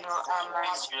are my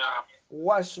Savior.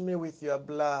 Wash me with your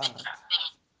blood.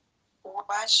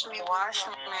 Wash me with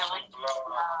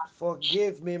blood.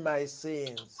 Forgive me my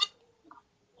sins.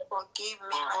 Forgive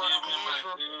me.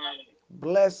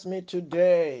 Bless me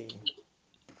today.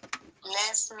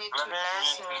 Bless me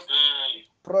today.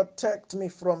 Protect me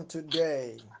from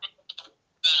today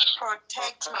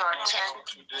Protect me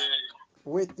today.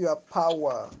 with your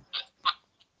power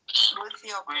With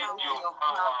your power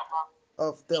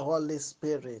of the Holy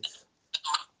Spirit.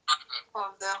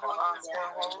 of the Holy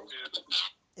Spirit.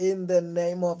 In the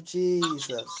name of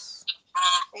Jesus.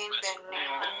 In the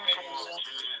name of Jesus.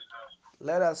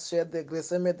 Let us share the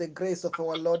grace. And may the grace of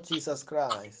our Lord Jesus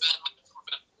Christ,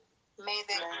 May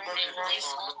the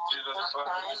grace of Jesus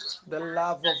Christ, the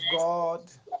love of God,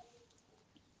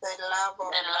 the love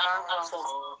of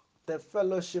God, the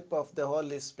fellowship of the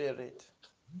Holy Spirit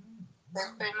the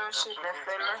fellowship of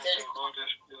the Holy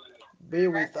Spirit be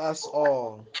with us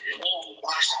all.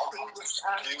 be with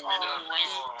us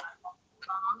all.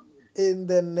 In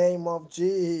the name of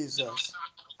Jesus.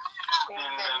 In the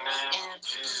name of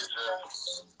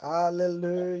Jesus.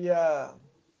 Hallelujah.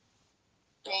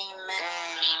 Amen.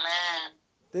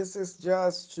 This is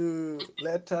just to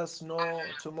let us know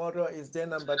tomorrow is day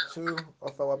number 2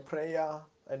 of our prayer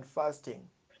and fasting.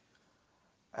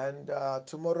 And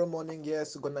tomorrow morning,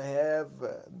 yes, we're going to have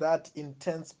that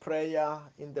intense prayer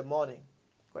in the morning.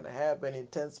 We're going to have an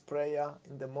intense prayer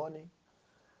in the morning.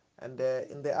 And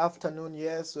in the afternoon,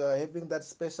 yes, we're having that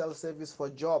special service for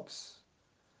jobs.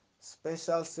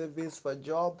 Special service for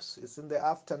jobs is in the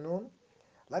afternoon.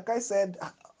 Like I said,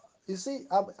 you see,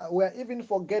 we're even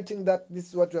forgetting that this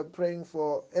is what we're praying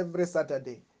for every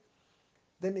Saturday.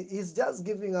 Then he's just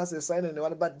giving us a sign and a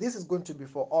word, but this is going to be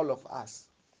for all of us.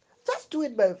 Just do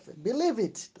it by faith. Believe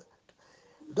it.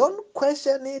 Don't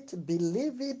question it.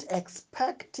 Believe it.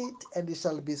 Expect it, and it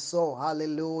shall be so.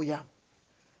 Hallelujah.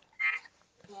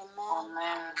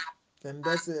 Amen. And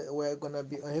that's we're gonna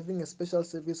be having a special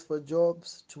service for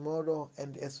jobs tomorrow,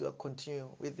 and as we continue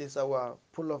with this our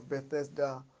Pool of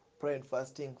Bethesda prayer and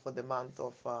fasting for the month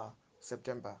of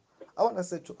September. I want to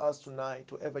say to us tonight,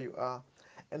 whoever you are,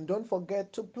 and don't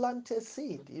forget to plant a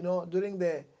seed. You know, during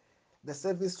the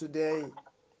service today,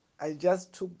 I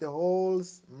just took the whole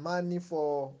money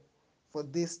for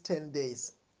these 10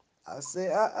 days. I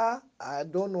say, I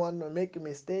don't want to make a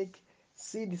mistake.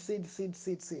 Seed, seed, seed,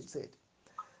 seed, seed, seed.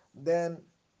 Then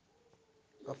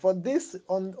for this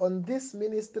on this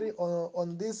ministry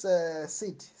on this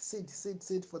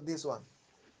seed for this one.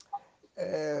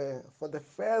 For the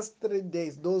first 3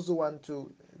 days, those who want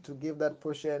to give that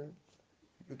portion,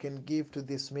 you can give to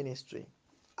this ministry.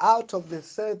 Out of the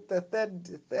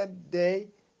third day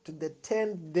to the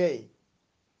 10th day,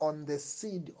 on the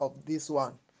seed of this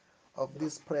one, of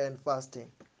this prayer and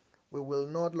fasting, we will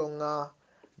no longer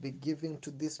be giving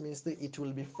to this ministry. It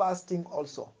will be fasting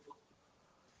also.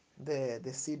 The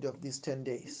seed of these 10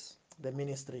 days, the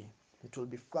ministry, it will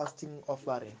be fasting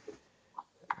offering,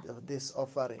 this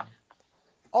offering.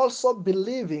 Also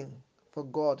believing for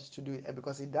God to do it,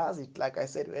 because He does it. Like I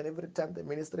said, when every time the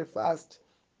ministry fast,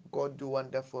 God do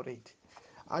wonder for it.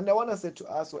 And I want to say to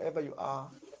us, wherever you are,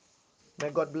 may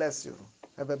God bless you.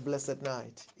 Have a blessed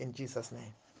night in Jesus'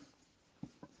 name.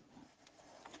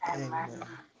 Amen. Amen.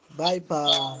 Bye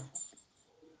bye.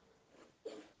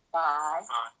 Bye.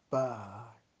 Bye.